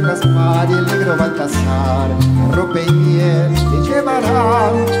 Melchor, Gaspar y el negro Baltasar. Arrope y miel le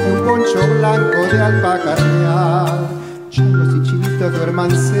llevarán y un poncho blanco de alpaca real. Changos y chinitos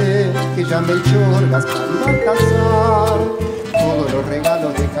duérmanse, que ya Melchor, Gaspar y Baltasar todos los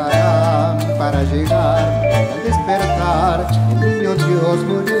regalos dejarán para llegar al despertar. El niño Dios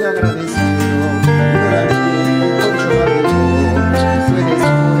murió agradecido, durante el poncho abrió, y fue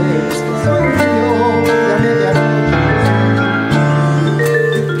después que se durmió a medianoche.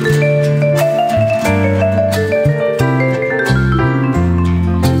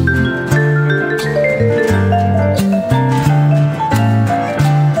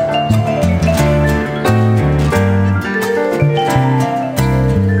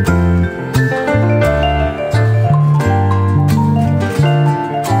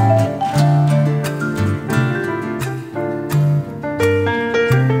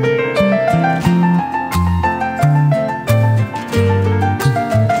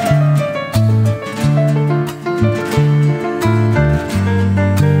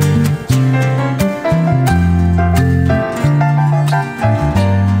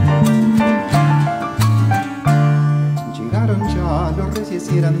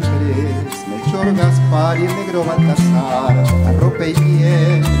 Eran tres, Melchor, Gaspar y el negro Baltasar. Arrope y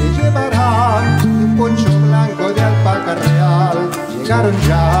miel le llevarán y un poncho blanco de alpaca real. Llegaron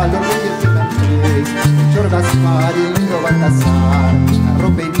ya los reyes eran tres, Melchor, Gaspar y el negro Baltasar.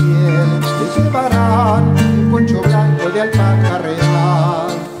 Arrope y miel le llevarán y un poncho blanco de alpaca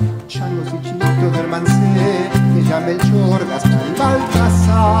real. espíritu del mancé, que ya Melchor, Gaspar y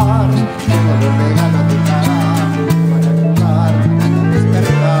Baltasar, todos los regalos de carajo para jugar, para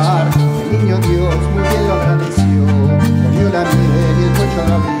despertar. El niño Dios muy bien lo agradeció, comió la miel y el pocho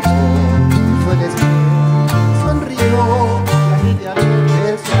lo abrigó, y fue el espíritu, sonrió, la niña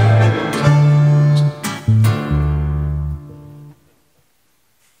del sombrero.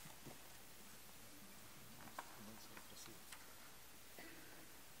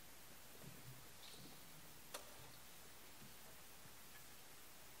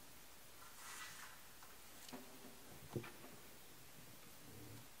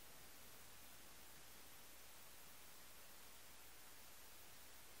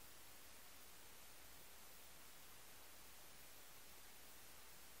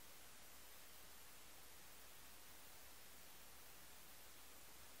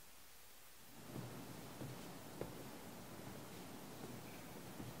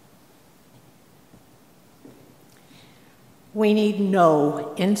 We need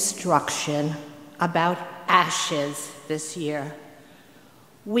no instruction about ashes this year.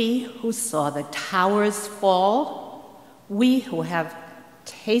 We who saw the towers fall, we who have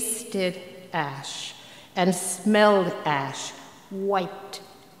tasted ash and smelled ash, wiped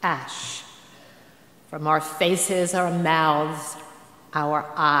ash from our faces, our mouths, our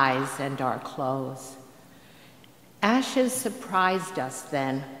eyes, and our clothes. Ashes surprised us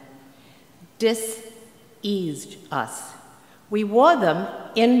then, diseased us. We wore them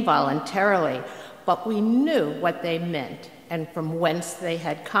involuntarily, but we knew what they meant and from whence they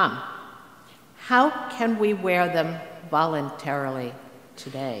had come. How can we wear them voluntarily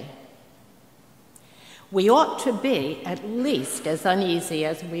today? We ought to be at least as uneasy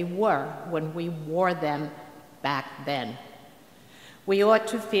as we were when we wore them back then. We ought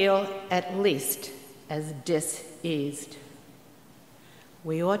to feel at least as diseased.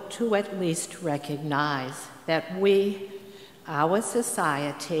 We ought to at least recognize that we, our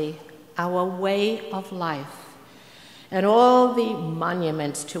society, our way of life, and all the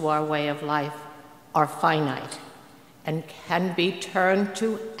monuments to our way of life are finite and can be turned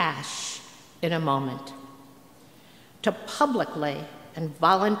to ash in a moment. To publicly and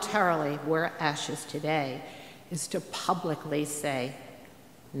voluntarily wear ashes today is to publicly say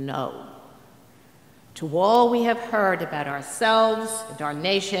no to all we have heard about ourselves and our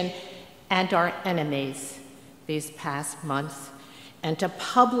nation and our enemies these past months, and to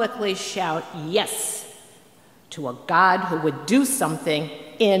publicly shout yes to a God who would do something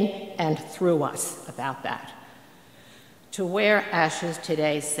in and through us about that. To wear ashes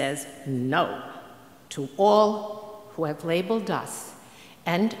today says no to all who have labeled us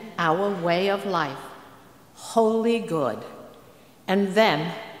and our way of life wholly good, and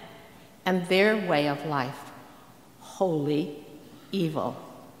them and their way of life wholly evil.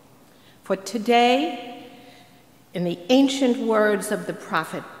 For today, in the ancient words of the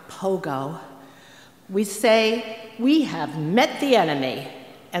prophet Pogo, we say, we have met the enemy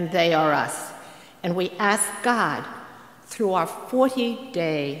and they are us. And we ask God, through our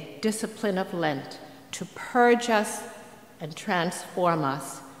 40-day discipline of Lent, to purge us and transform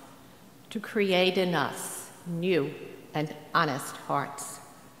us, to create in us new and honest hearts.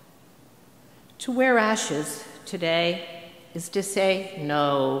 To wear ashes today is to say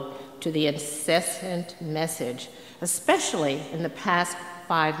no to the incessant message, especially in the past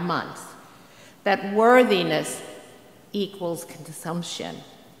 5 months, that worthiness equals consumption,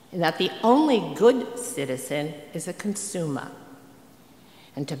 and that the only good citizen is a consumer.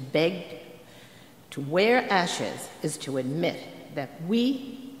 And to beg to wear ashes is to admit that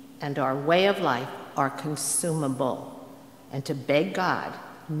we and our way of life are consumable, and to beg God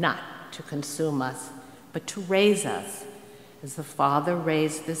not to consume us, but to raise us as the Father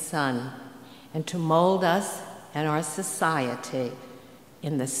raised the Son, and to mold us and our society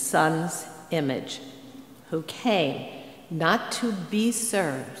in the Son's image, who came not to be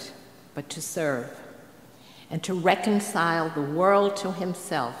served, but to serve, and to reconcile the world to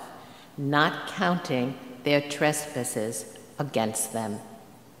himself, not counting their trespasses against them.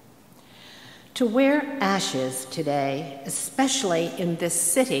 To wear ashes today, especially in this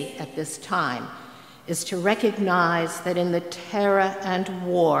city at this time, is to recognize that in the terror and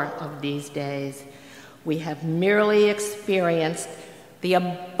war of these days, we have merely experienced the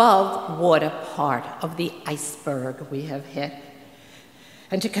above water part of the iceberg we have hit,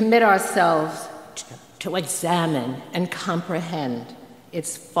 and to commit ourselves to examine and comprehend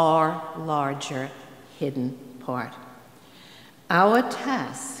its far larger hidden part. Our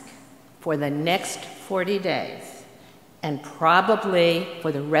task for the next 40 days, and probably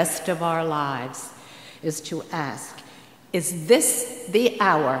for the rest of our lives, is to ask, Is this the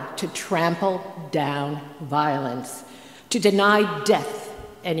hour to trample down violence, to deny death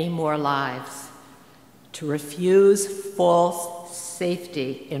any more lives, to refuse false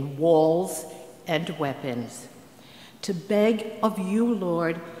safety in walls and weapons, to beg of you,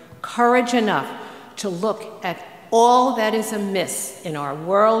 Lord, courage enough to look at all that is amiss in our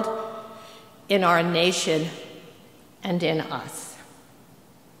world, in our nation, and in us.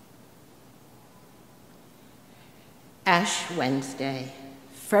 Ash Wednesday,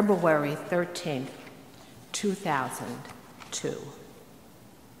 February 13th, 2002.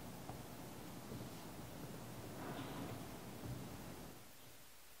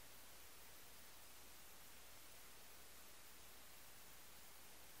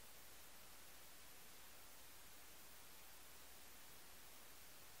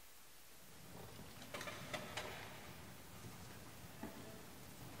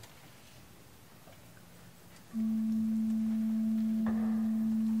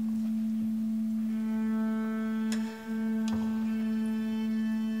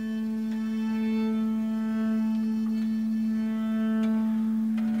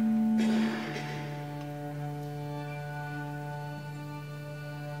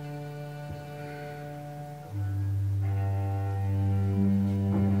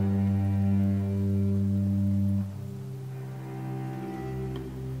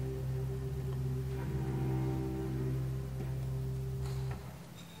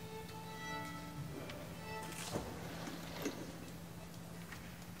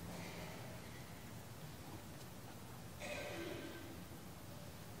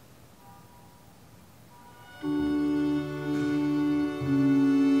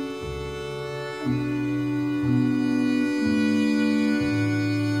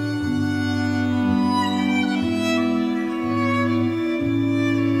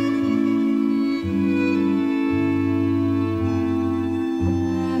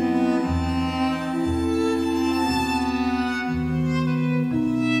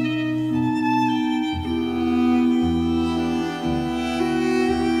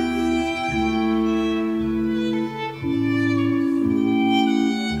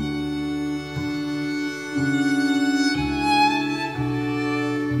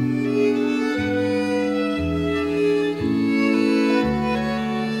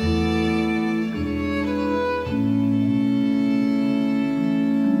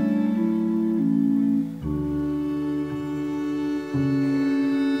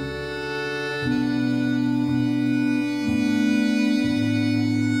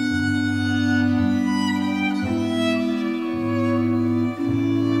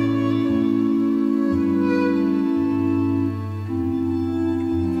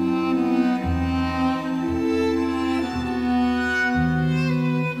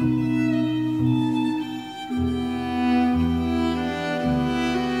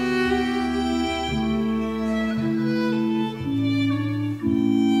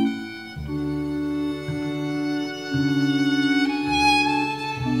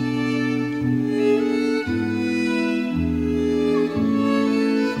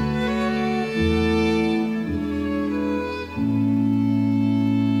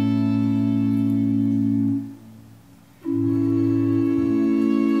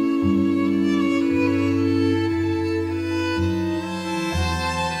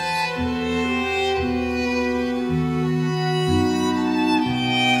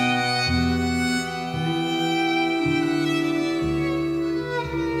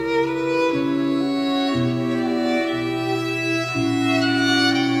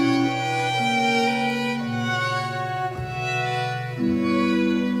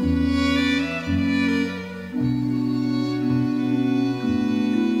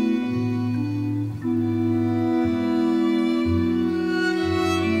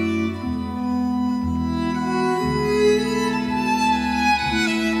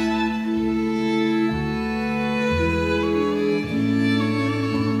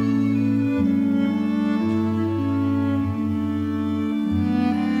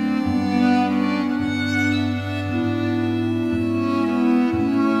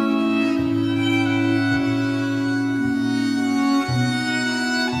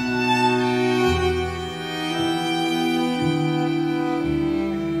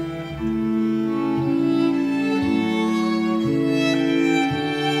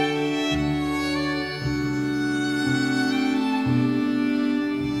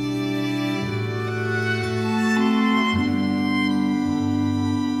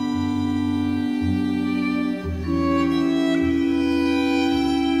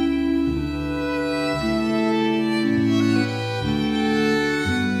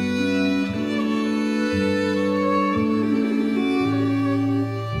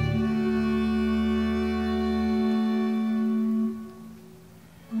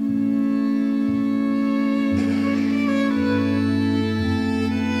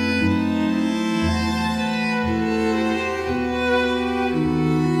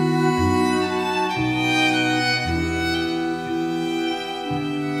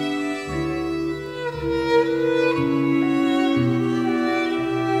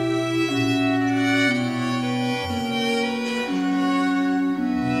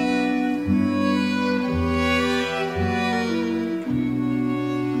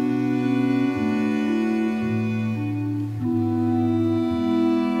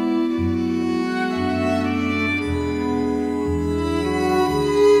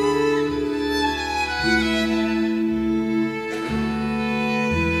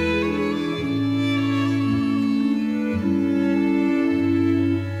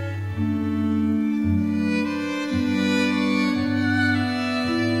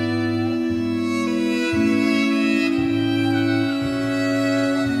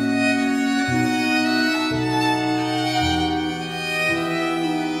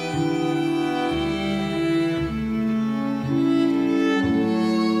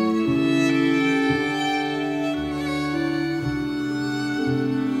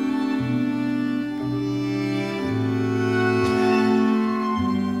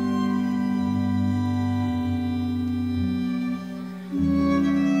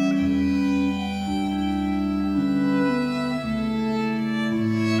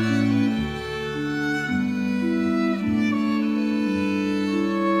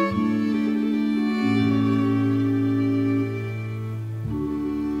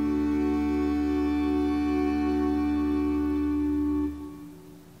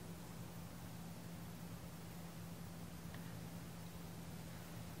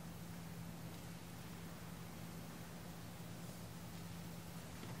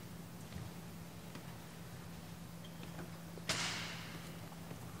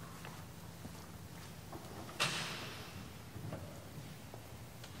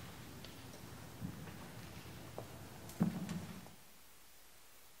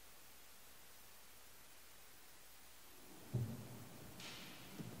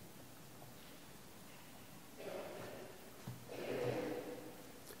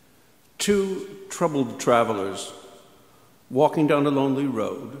 Two troubled travelers walking down a lonely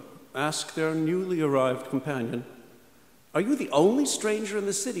road ask their newly arrived companion, "Are you the only stranger in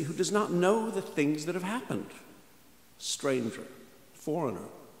the city who does not know the things that have happened?" Stranger, foreigner,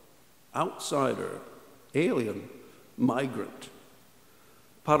 outsider, alien, migrant.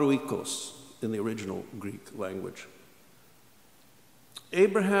 Paroikos in the original Greek language.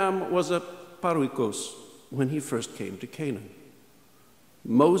 Abraham was a paroikos when he first came to Canaan.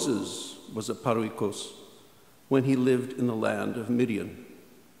 Moses was a paroikos when he lived in the land of Midian.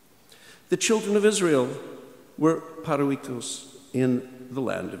 The children of Israel were paroikos in the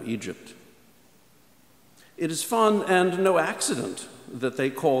land of Egypt. It is fun and no accident that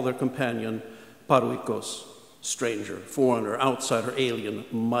they call their companion paroikos, stranger, foreigner, outsider, alien,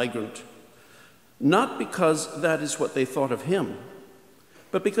 migrant. Not because that is what they thought of him,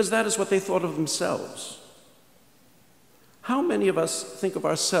 but because that is what they thought of themselves. How many of us think of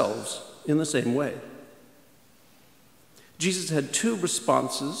ourselves in the same way? Jesus had two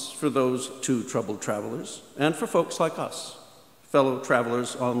responses for those two troubled travelers and for folks like us, fellow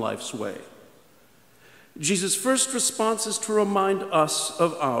travelers on life's way. Jesus' first response is to remind us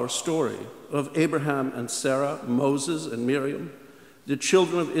of our story, of Abraham and Sarah, Moses and Miriam, the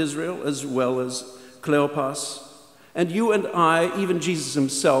children of Israel, as well as Cleopas, and you and I, even Jesus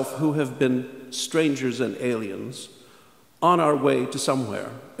himself, who have been strangers and aliens, on our way to somewhere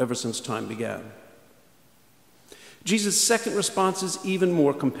ever since time began. Jesus' second response is even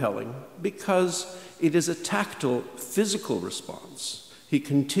more compelling because it is a tactile, physical response he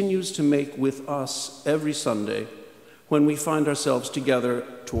continues to make with us every Sunday when we find ourselves together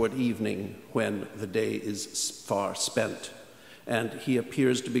toward evening when the day is far spent and he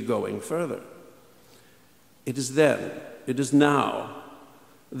appears to be going further. It is then, it is now,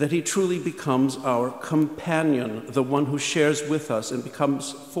 that he truly becomes our companion, the one who shares with us and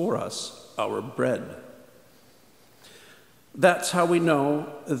becomes for us our bread. That's how we know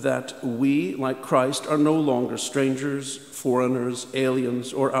that we, like Christ, are no longer strangers, foreigners,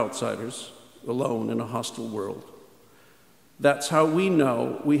 aliens, or outsiders, alone in a hostile world. That's how we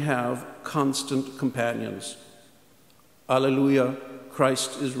know we have constant companions. Alleluia,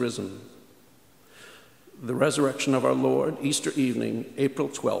 Christ is risen. The resurrection of our Lord, Easter evening, April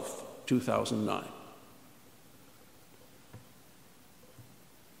 12th, 2009.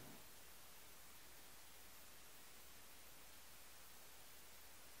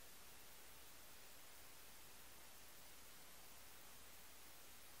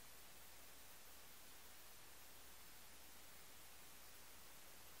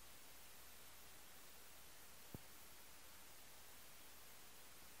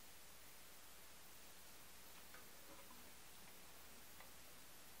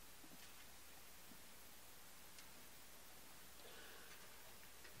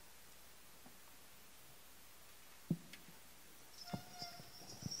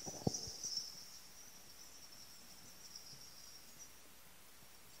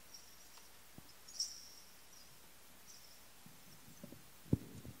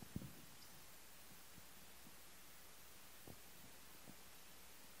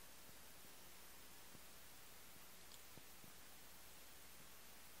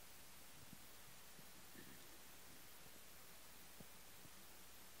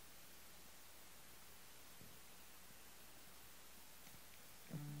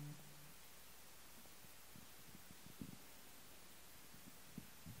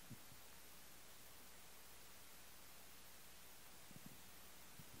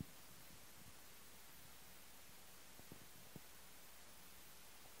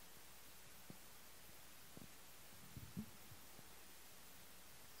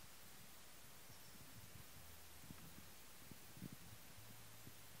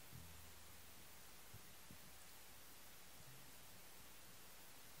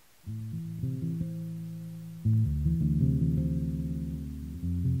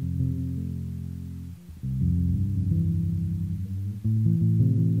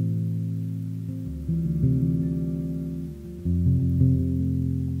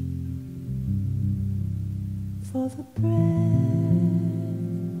 For the breath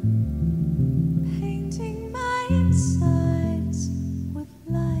painting my insides with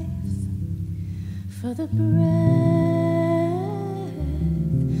life, for the breath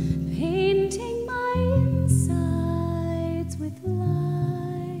painting my insides with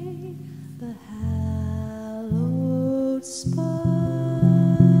life, the hallowed spark.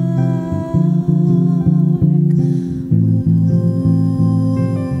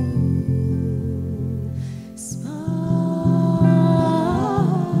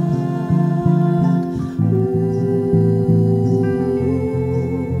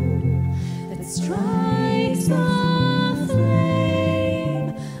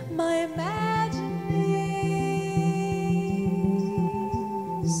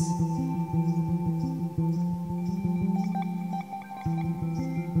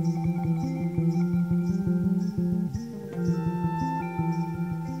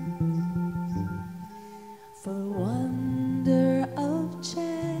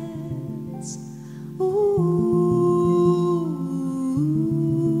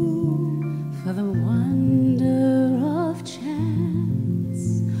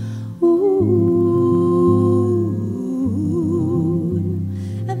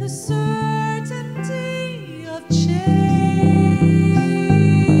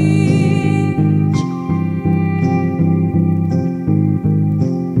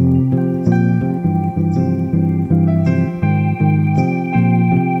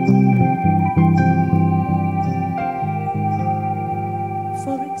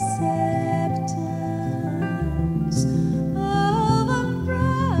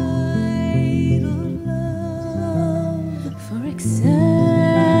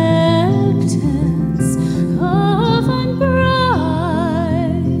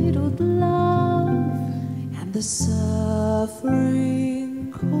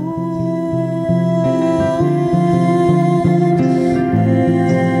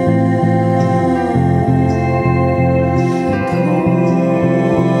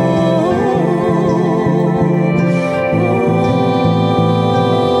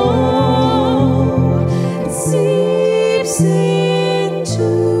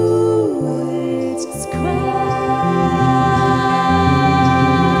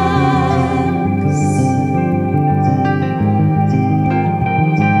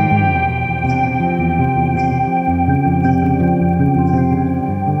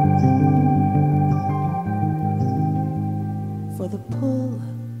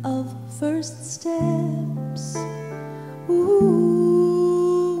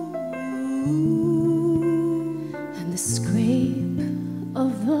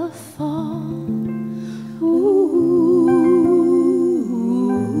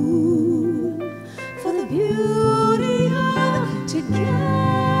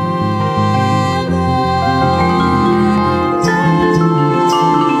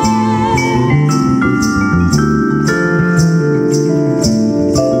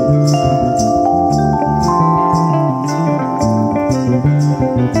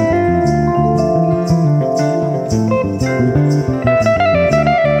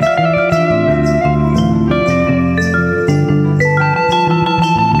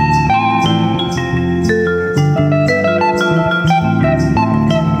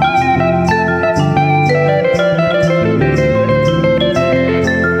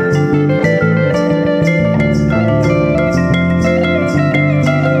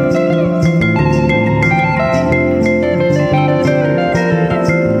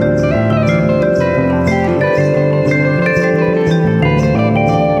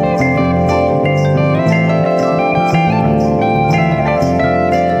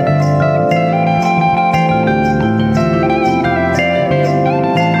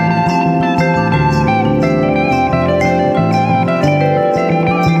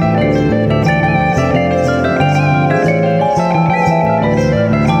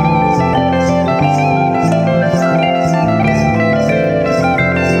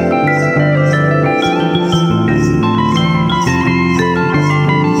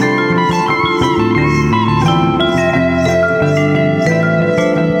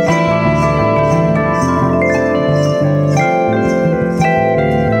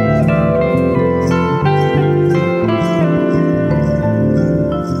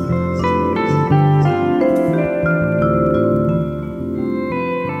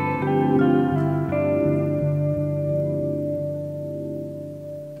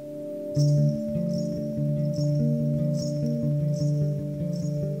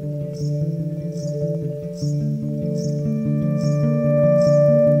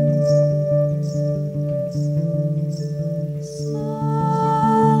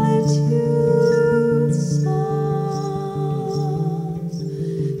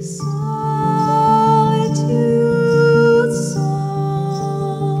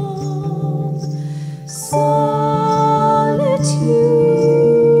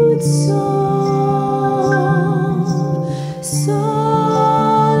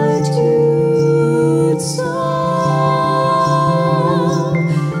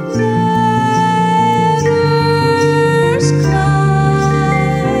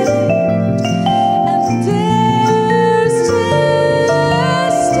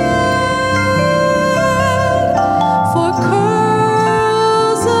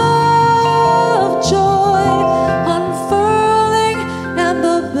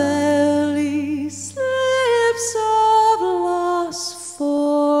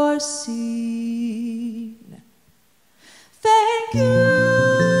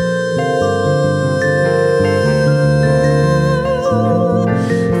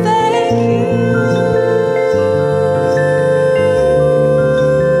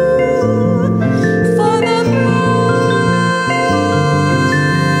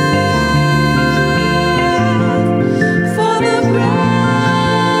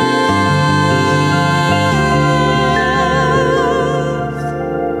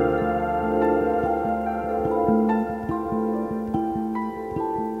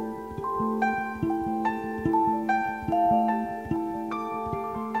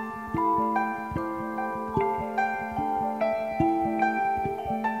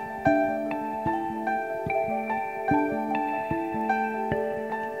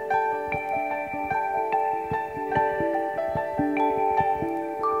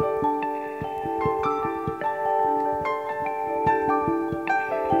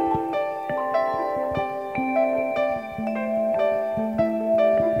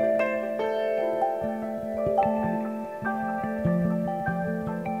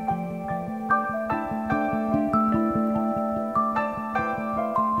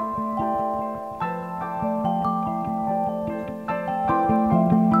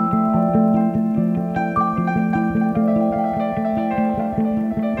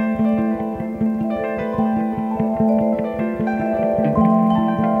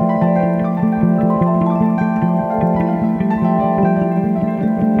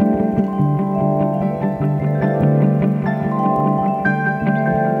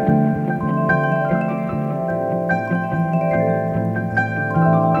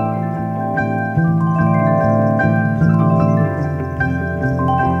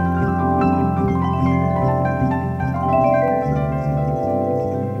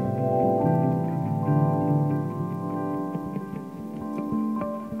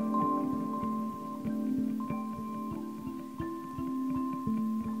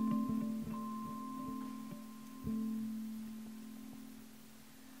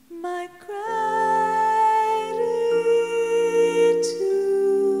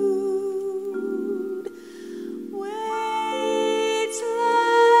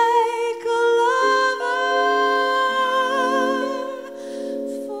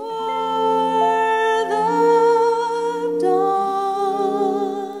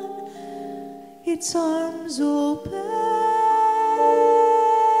 its arms open,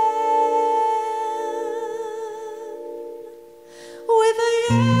 with a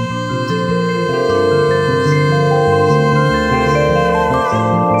yes,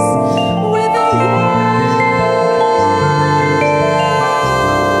 with a yes,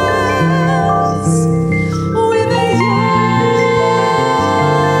 with a yes,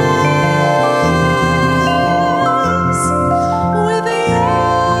 with a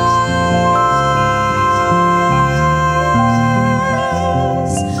yes,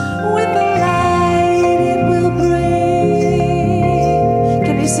 with the light it will bring.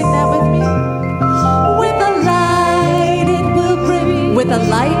 Can you sing that with me? With the light it will bring. With the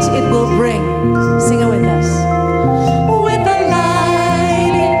light it will bring. Sing it with us. With the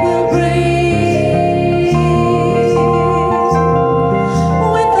light it will bring.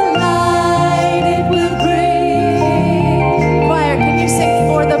 With the light it will bring. Choir, can you sing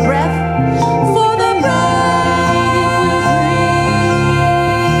for the breath? For the breath it will bring.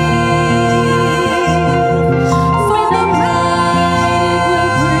 For the breath it will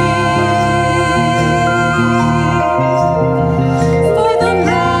bring. For the breath it will bring. For the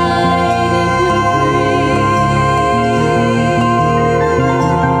breath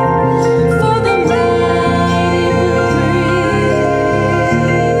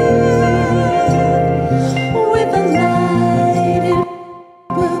it will bring. With the light it will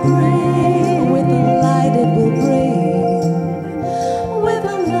bring. With the light it will bring. With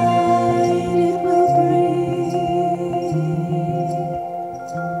the light it will bring.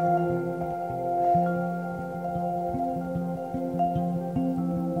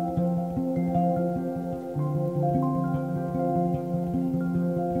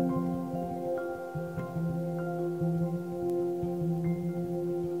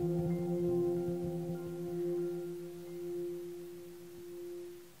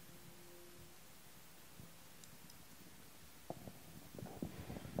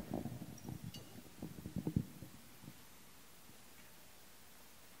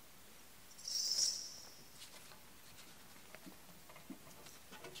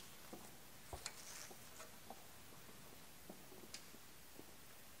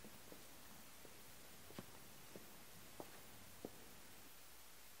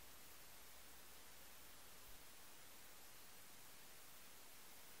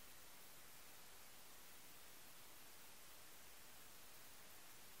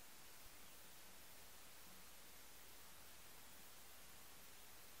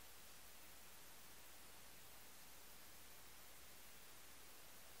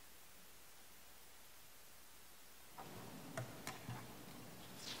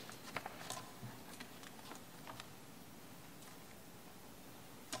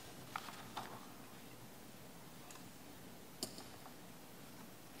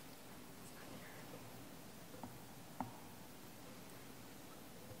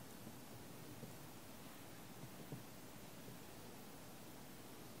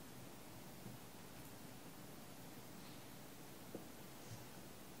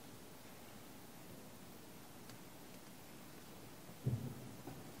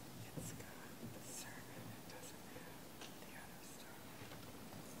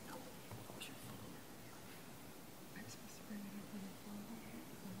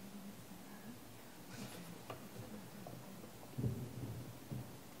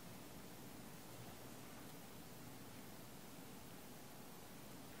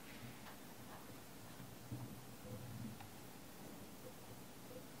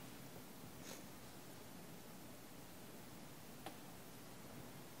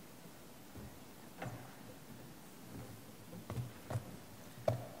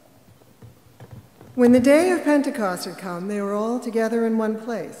 When the day of Pentecost had come, they were all together in one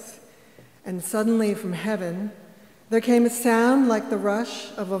place. And suddenly from heaven there came a sound like the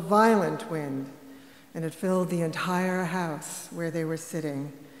rush of a violent wind, and it filled the entire house where they were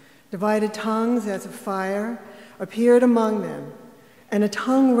sitting. Divided tongues as of fire appeared among them, and a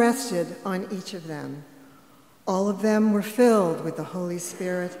tongue rested on each of them. All of them were filled with the Holy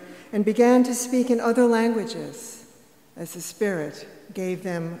Spirit and began to speak in other languages as the Spirit gave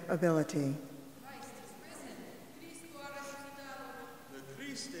them ability.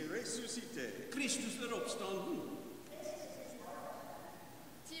 Christus är uppstånden.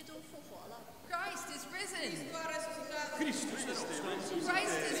 Christ is risen. Christus är uppstånden. Christ is risen.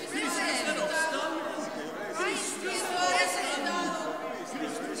 Christ is risen. Christ is risen.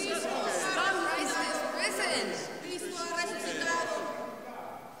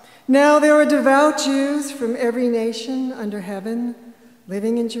 Now there were devout Jews from every nation under heaven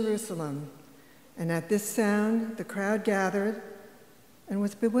living in Jerusalem. And at this sound the crowd gathered and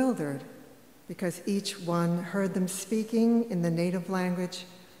was bewildered, because each one heard them speaking in the native language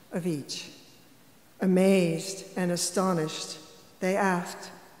of each. Amazed and astonished, they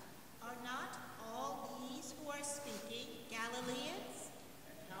asked, "Are not all these who are speaking Galileans?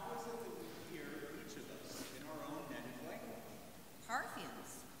 And how is it that we hear each of us in our own native language?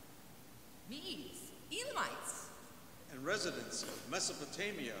 Parthians, Medes, Elamites, And residents of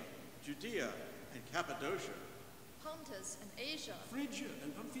Mesopotamia, Judea, and Cappadocia, Pontus and Asia, Phrygia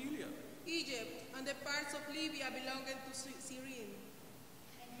and Pamphylia, Egypt, and the parts of Libya belonging to Cyrene,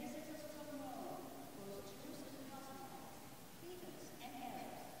 And visitors from Rome, both Jews and proselytes, heathens and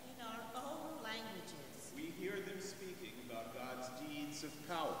Arabs, in our own languages." we hear them speaking about God's deeds of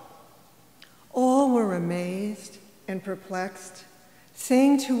power. All were amazed and perplexed,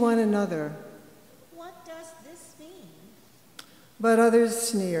 saying to one another, "What does this mean?" but others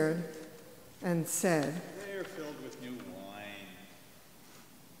sneered and said, They are filled with new wine.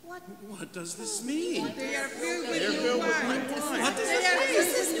 What does this mean? they are filled with new wine. What does They are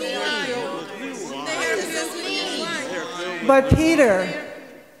this filled with mean? new wine. They are filled with new wine. But Peter,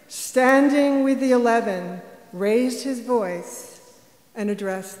 standing with the 11, raised his voice and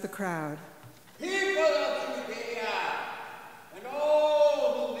addressed the crowd. People of Judea, and all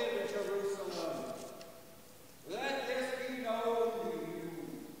who live in Jerusalem, let this be known to you,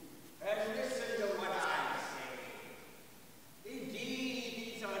 and listen to what I say. Indeed,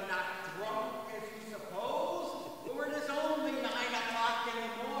 these are not drunk as you suppose, for it is only 9 o'clock in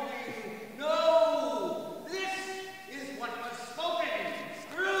the morning. No, this is what was spoken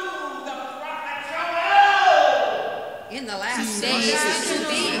through the prophet Joel. in the last days it shall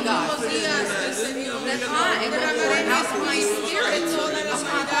be, God, that I will pour out my spirit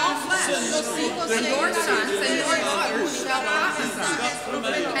upon all flesh, and your sons and your daughters shall prophesy,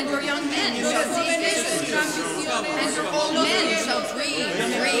 and your young men shall see visions, and your old men shall dream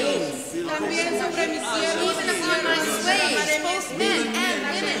dreams. Even upon my slaves, both men and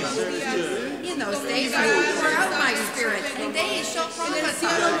women. In those days I will pour out my spirit, and they shall prophesy,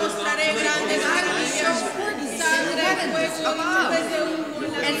 and I will show portents in the heavens above,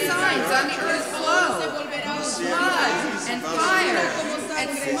 and signs on the earth below, blood and fire and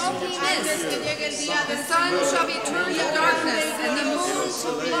smoky mist. The sun shall be turned to darkness and the moon to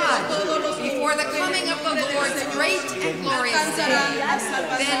blood before the coming of the Lord's great and glorious day.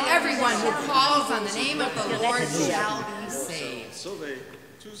 Then everyone who calls on the name of the Lord shall be saved. Sauvez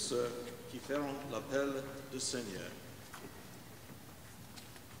tous ceux qui feront l'appel du Seigneur.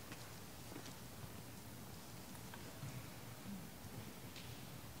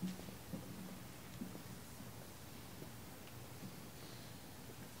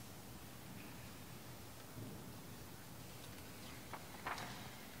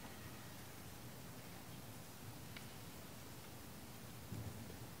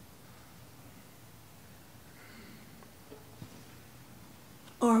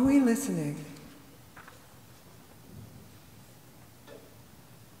 Are we listening?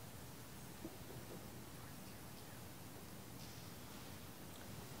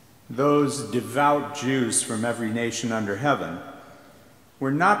 Those devout Jews from every nation under heaven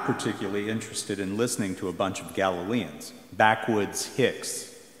were not particularly interested in listening to a bunch of Galileans, backwoods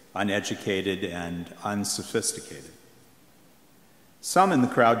hicks, uneducated and unsophisticated. Some in the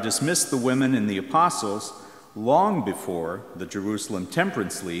crowd dismissed the women and the apostles long before the Jerusalem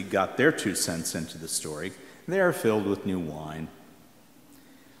Temperance League got their 2 cents into the story. They are filled with new wine.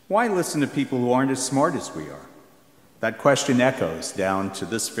 Why listen to people who aren't as smart as we are? That question echoes down to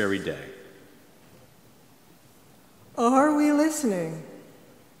this very day. Are we listening?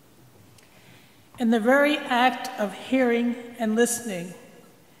 In the very act of hearing and listening,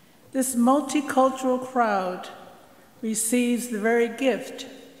 this multicultural crowd receives the very gift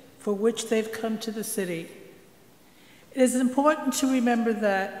for which they've come to the city. It is important to remember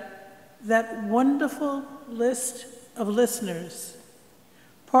that wonderful list of listeners,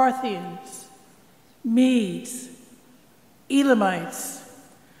 Parthians, Medes, Elamites,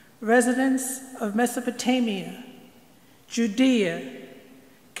 residents of Mesopotamia, Judea,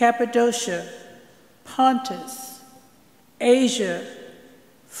 Cappadocia, Pontus, Asia,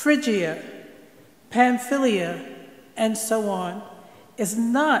 Phrygia, Pamphylia, and so on, is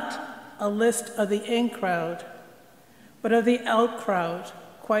not a list of the in crowd, but of the out crowd,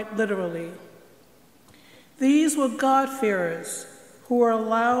 quite literally. These were God-fearers who were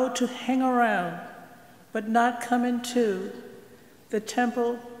allowed to hang around, but not come into the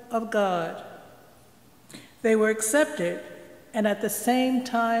temple of God. They were accepted and at the same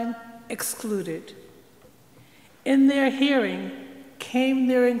time excluded. In their hearing came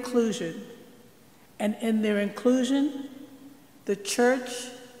their inclusion, and in their inclusion, the church,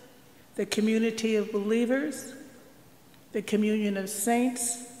 the community of believers, the communion of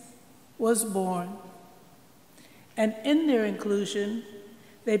saints, was born. And in their inclusion,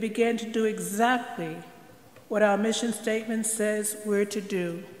 they began to do exactly what our mission statement says we're to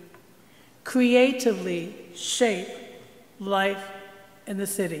do: creatively shape life in the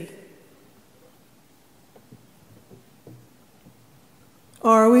city.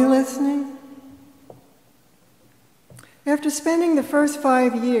 Are we listening? After spending the first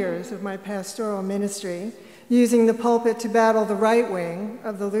 5 years of my pastoral ministry using the pulpit to battle the right wing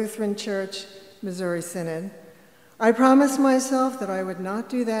of the Lutheran Church Missouri Synod, I promised myself that I would not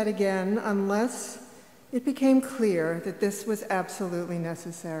do that again unless it became clear that this was absolutely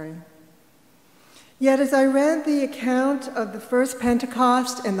necessary. Yet as I read the account of the first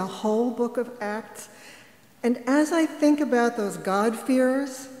Pentecost and the whole book of Acts, and as I think about those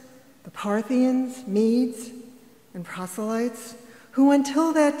God-fearers, the Parthians, Medes, and proselytes, who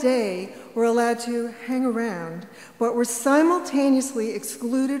until that day were allowed to hang around, but were simultaneously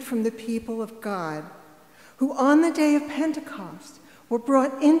excluded from the people of God, who on the day of Pentecost were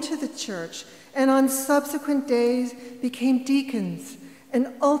brought into the church and on subsequent days became deacons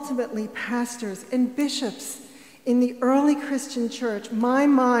and ultimately pastors and bishops in the early Christian church, my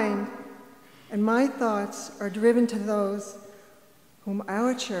mind and my thoughts are driven to those whom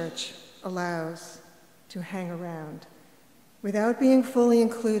our church allows to hang around without being fully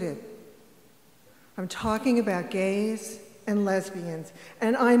included. I'm talking about gays and lesbians,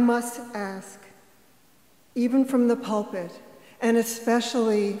 and I must ask, even from the pulpit, and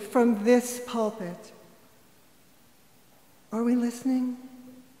especially from this pulpit, are we listening?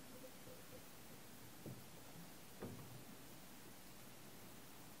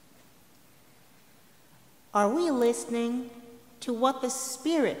 Are we listening to what the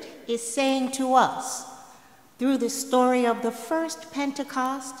Spirit is saying to us through the story of the first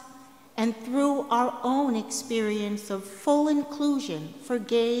Pentecost and through our own experience of full inclusion for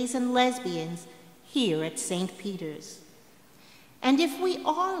gays and lesbians here at St. Peter's? And if we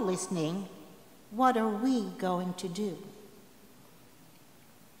are listening, what are we going to do?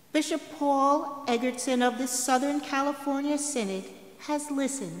 Bishop Paul Eggertson of the Southern California Synod has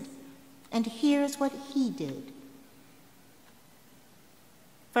listened, and here's what he did.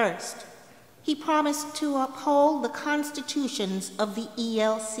 First, he promised to uphold the constitutions of the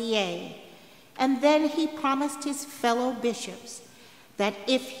ELCA, and then he promised his fellow bishops that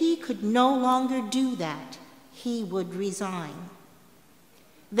if he could no longer do that, he would resign.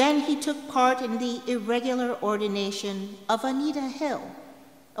 Then he took part in the irregular ordination of Anita Hill,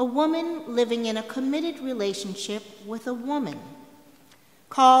 a woman living in a committed relationship with a woman,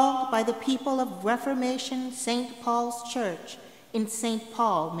 called by the people of Reformation St. Paul's Church in St.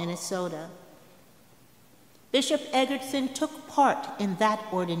 Paul, Minnesota. Bishop Eggertson took part in that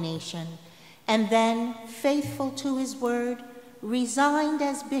ordination and then, faithful to his word, resigned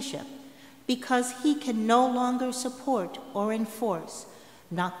as bishop because he can no longer support or enforce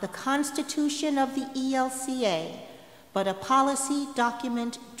not the Constitution of the ELCA, but a policy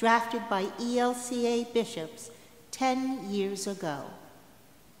document drafted by ELCA bishops 10 years ago.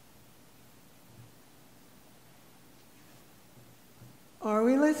 Are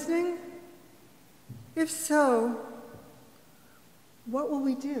we listening? If so, what will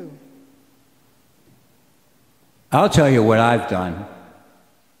we do? I'll tell you what I've done.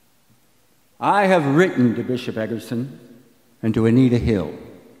 I have written to Bishop Eggertson and to Anita Hill.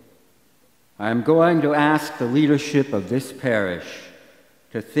 I am going to ask the leadership of this parish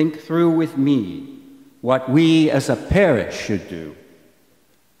to think through with me what we as a parish should do,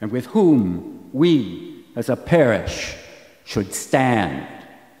 and with whom we as a parish should stand.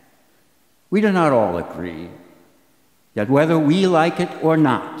 We do not all agree, yet whether we like it or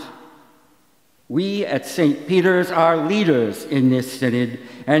not, we at St. Peter's are leaders in this synod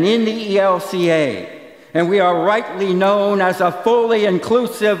and in the ELCA, and we are rightly known as a fully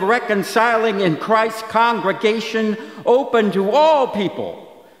inclusive, reconciling in Christ congregation open to all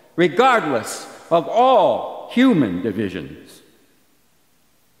people, regardless of all human divisions.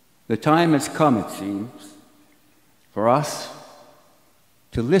 The time has come, it seems, for us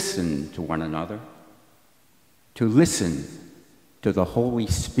to listen to one another, to listen to the Holy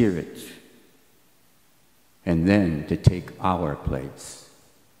Spirit, and then to take our place.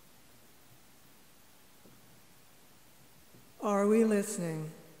 Are we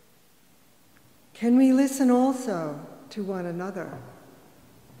listening? Can we listen also to one another?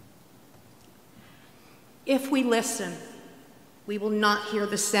 If we listen, we will not hear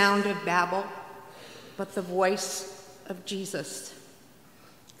the sound of babble, but the voice of Jesus.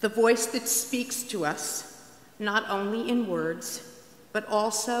 The voice that speaks to us, not only in words, but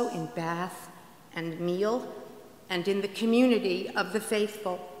also in bath and meal and in the community of the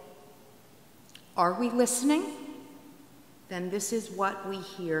faithful. Are we listening? Then this is what we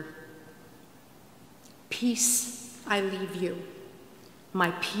hear. Peace I leave you.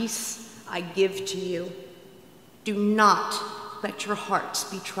 My peace I give to you. Do not let your hearts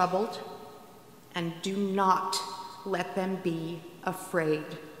be troubled, and do not let them be afraid.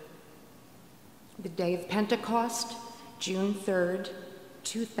 The day of Pentecost, June 3rd,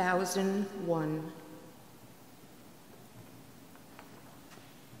 2001.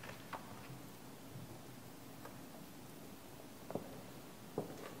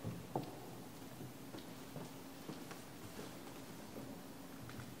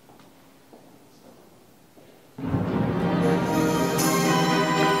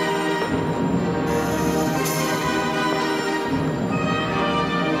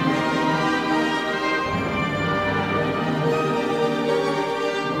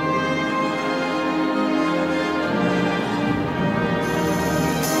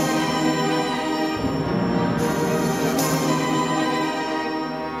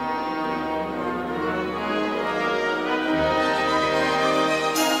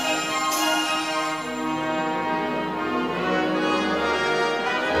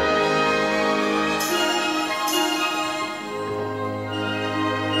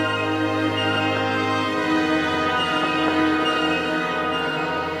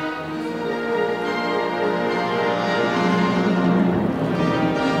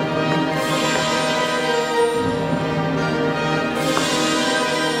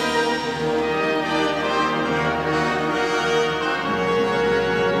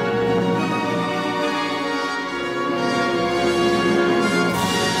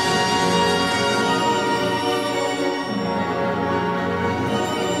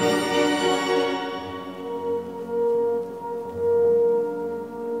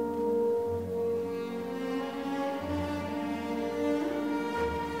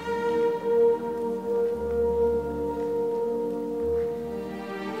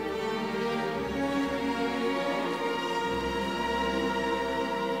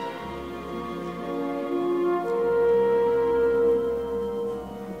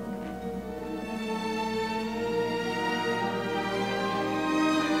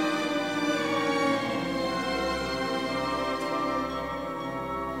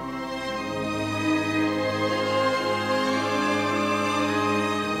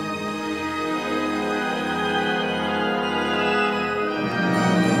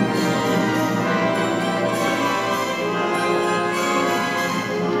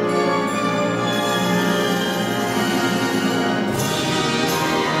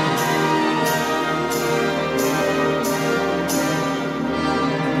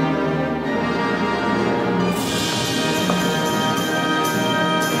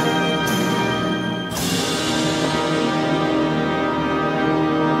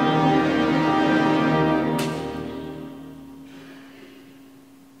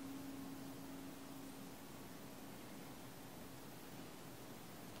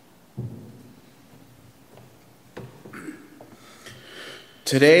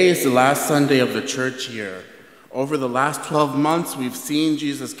 Today is the last Sunday of the church year. Over the last 12 months, we've seen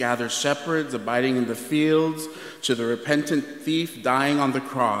Jesus gather shepherds abiding in the fields to the repentant thief dying on the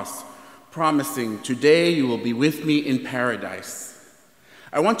cross, promising, "Today you will be with me in paradise."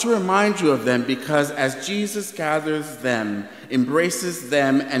 I want to remind you of them because as Jesus gathers them, embraces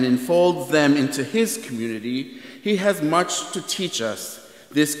them, and enfolds them into his community, he has much to teach us,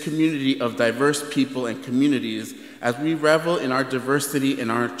 this community of diverse people and communities, as we revel in our diversity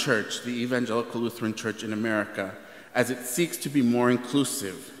in our church, the Evangelical Lutheran Church in America, as it seeks to be more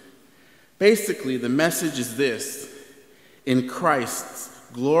inclusive. Basically, the message is this: in Christ's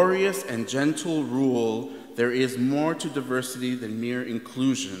glorious and gentle rule, there is more to diversity than mere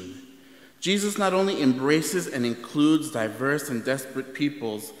inclusion. Jesus not only embraces and includes diverse and desperate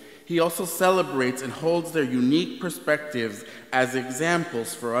peoples, he also celebrates and holds their unique perspectives as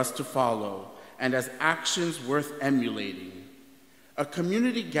examples for us to follow and as actions worth emulating. A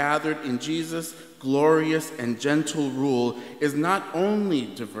community gathered in Jesus' glorious and gentle rule is not only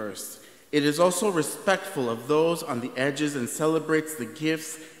diverse, it is also respectful of those on the edges and celebrates the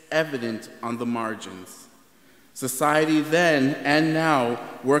gifts evident on the margins. Society then and now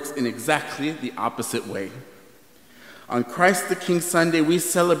works in exactly the opposite way. On Christ the King Sunday, we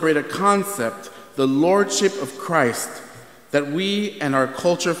celebrate a concept, the Lordship of Christ, that we and our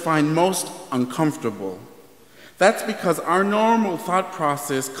culture find most uncomfortable. That's because our normal thought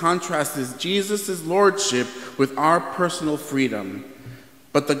process contrasts Jesus' lordship with our personal freedom.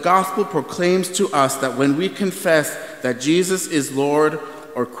 But the gospel proclaims to us that when we confess that Jesus is Lord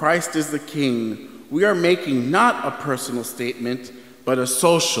or Christ is the King, we are making not a personal statement, but a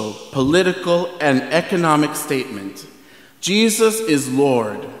social, political, and economic statement. Jesus is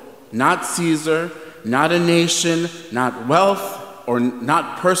Lord, not Caesar, not a nation, not wealth, or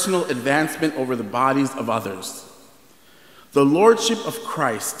not personal advancement over the bodies of others. The lordship of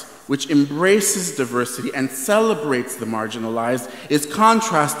Christ, which embraces diversity and celebrates the marginalized, is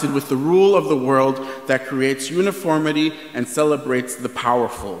contrasted with the rule of the world that creates uniformity and celebrates the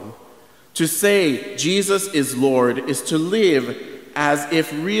powerful. To say Jesus is Lord is to live as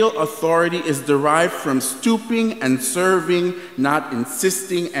if real authority is derived from stooping and serving, not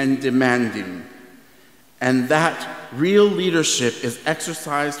insisting and demanding. And that real leadership is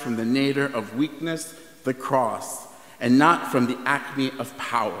exercised from the nadir of weakness, the cross, and not from the acme of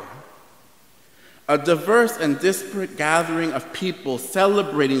power. A diverse and disparate gathering of people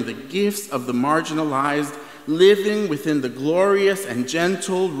celebrating the gifts of the marginalized, living within the glorious and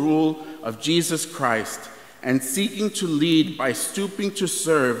gentle rule of Jesus Christ, and seeking to lead by stooping to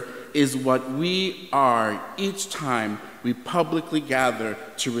serve is what we are each time we publicly gather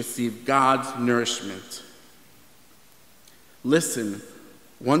to receive God's nourishment. Listen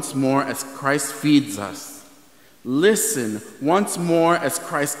once more as Christ feeds us. Listen once more as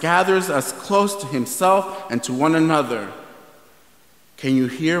Christ gathers us close to himself and to one another. Can you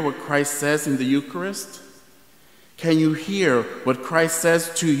hear what Christ says in the Eucharist? Can you hear what Christ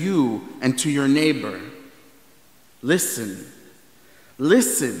says to you and to your neighbor? Listen.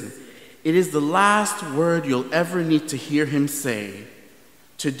 Listen. It is the last word you'll ever need to hear him say.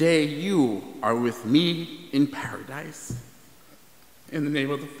 Today you are with me in paradise. In the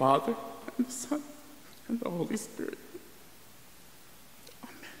name of the Father, and the Son, and the Holy Spirit.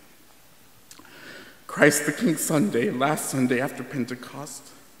 Amen. Christ the King Sunday, last Sunday after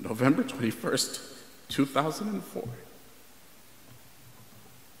Pentecost, November 21st, 2004.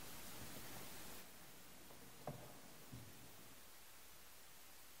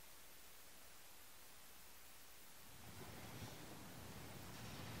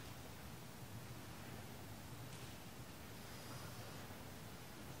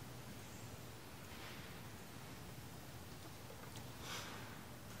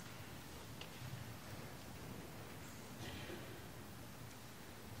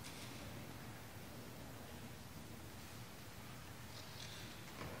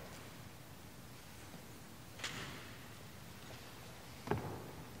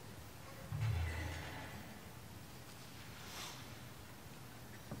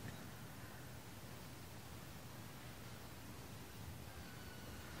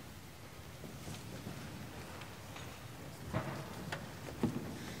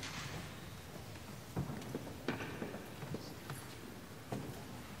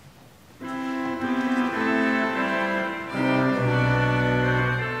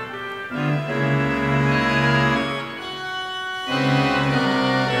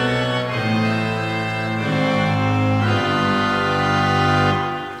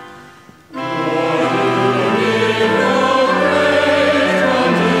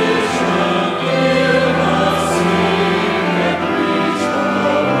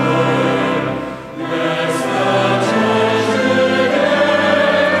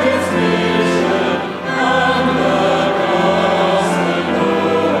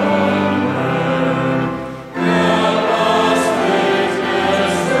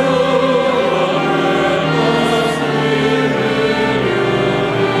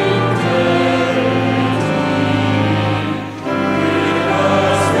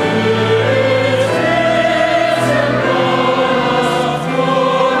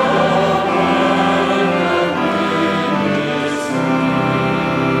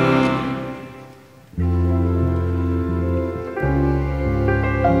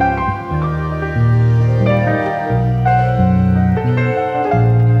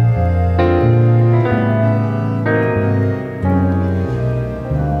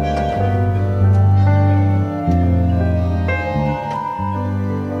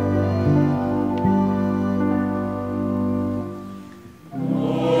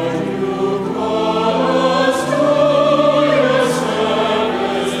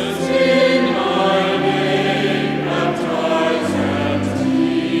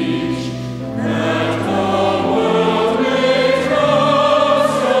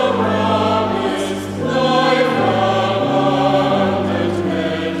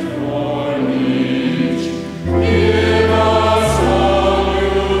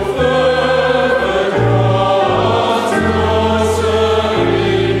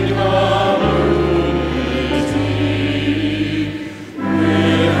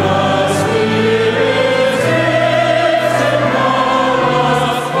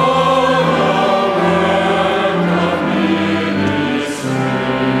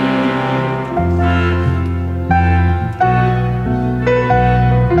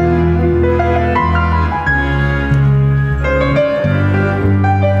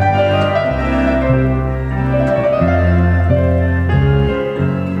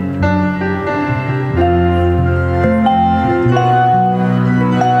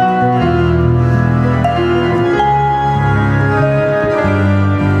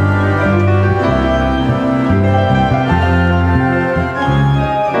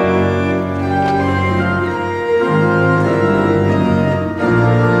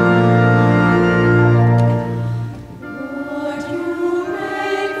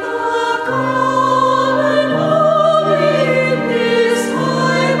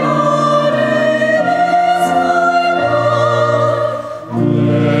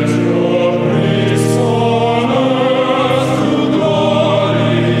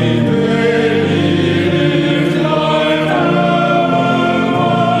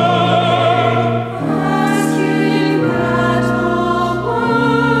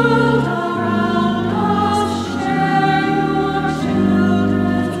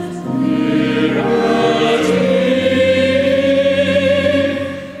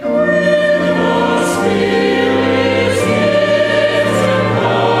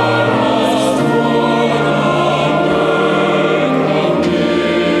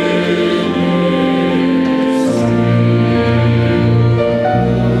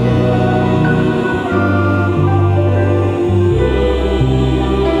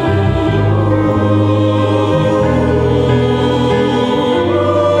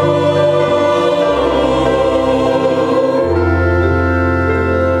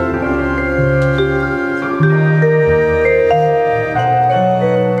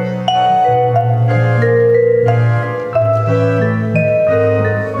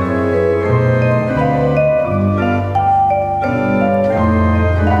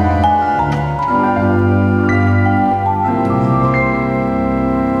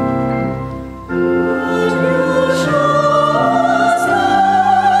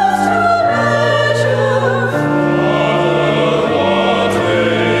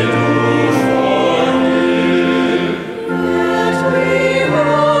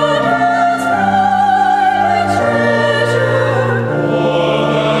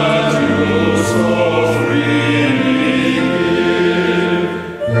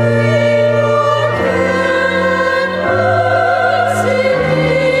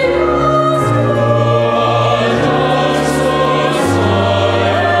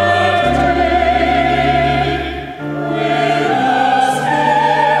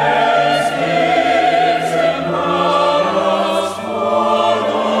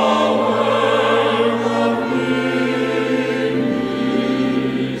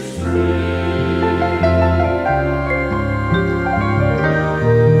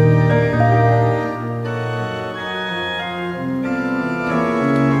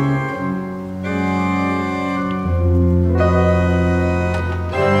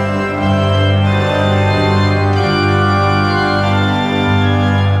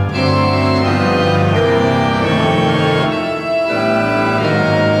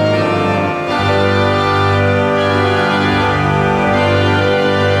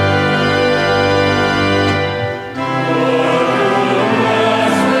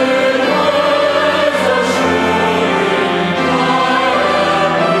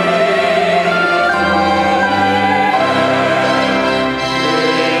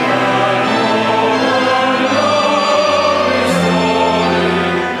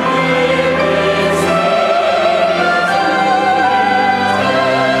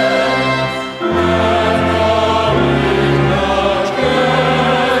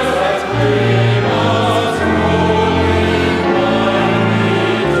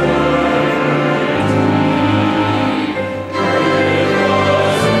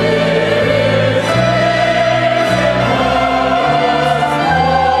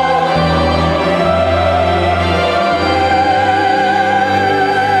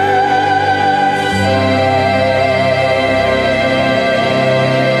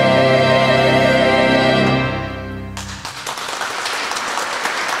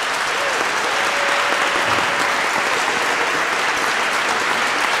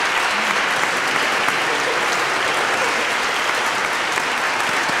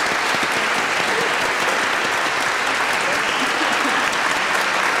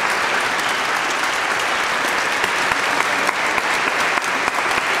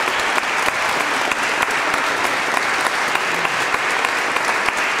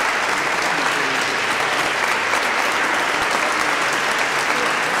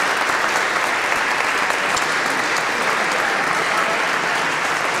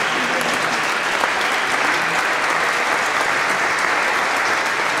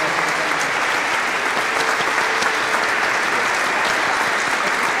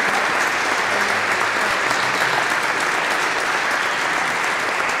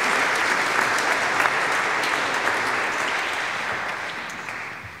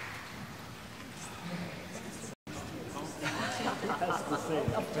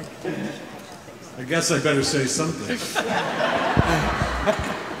 I guess I better say something.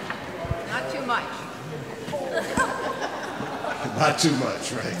 Not too much. Not too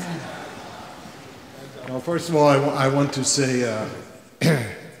much, right? Well, first of all, I want to say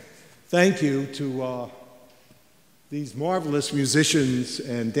thank you to these marvelous musicians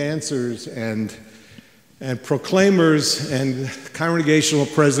and dancers and proclaimers and congregational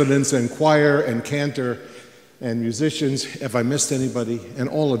presidents and choir and cantor and musicians, if I missed anybody, and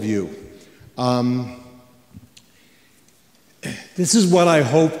all of you. This is what I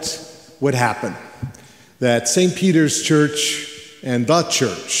hoped would happen, that St. Peter's Church and the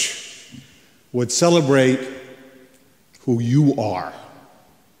church would celebrate who you are,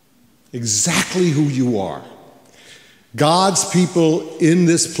 exactly who you are. God's people in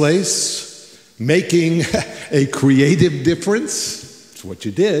this place making a creative difference. It's what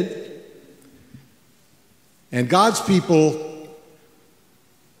you did. And God's people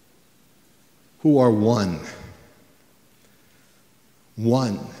who are one.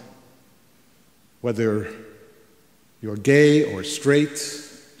 One. Whether you're gay or straight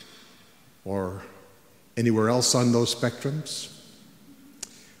or anywhere else on those spectrums,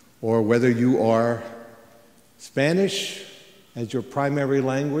 or whether you are Spanish as your primary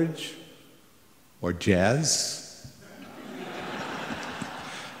language, or jazz,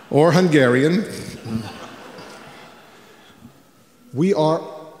 or Hungarian. You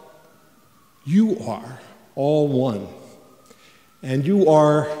are all one. And you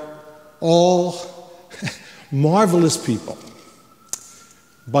are all marvelous people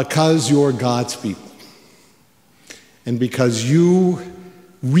because you're God's people. And because you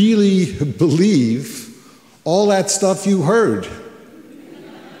really believe all that stuff you heard.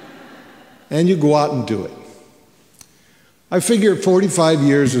 And you go out and do it. I figure 45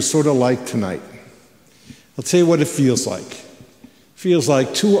 years is sort of like tonight. I'll tell you what it feels like. It feels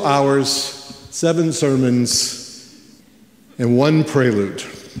like 2 hours, 7 sermons, and 1 prelude.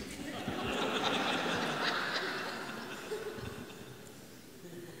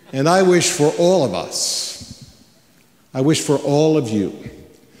 And I wish for all of us, I wish for all of you,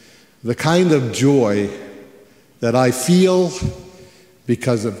 the kind of joy that I feel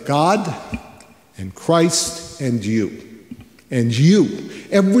because of God and Christ and you. And you,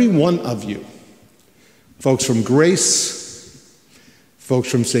 every one of you. Folks from Grace,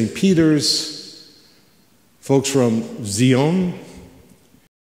 folks from St. Peter's, folks from Zion.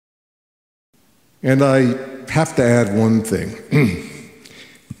 And I have to add one thing.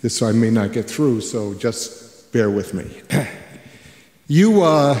 This I may not get through, so just bear with me. You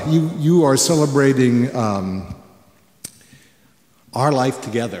are celebrating our life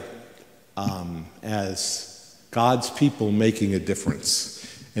together as God's people making a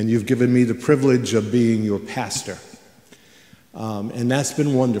difference. And you've given me the privilege of being your pastor. And that's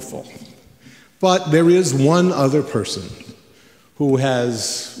been wonderful. But there is one other person who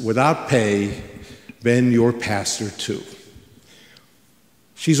has, without pay, been your pastor too.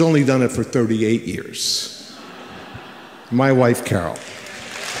 She's only done it for 38 years. My wife, Carol.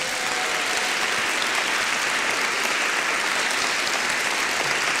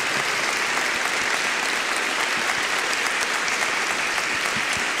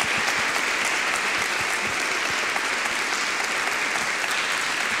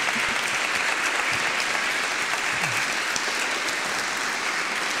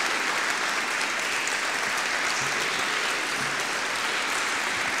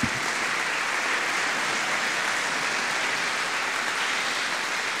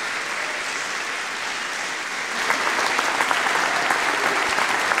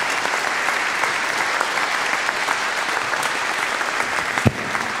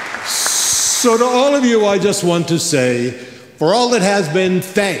 So to all of you, I just want to say, for all that has been,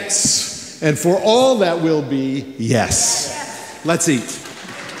 thanks. And for all that will be, yes. Let's eat. Thank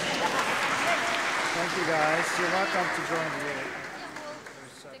you, guys. You're welcome to join the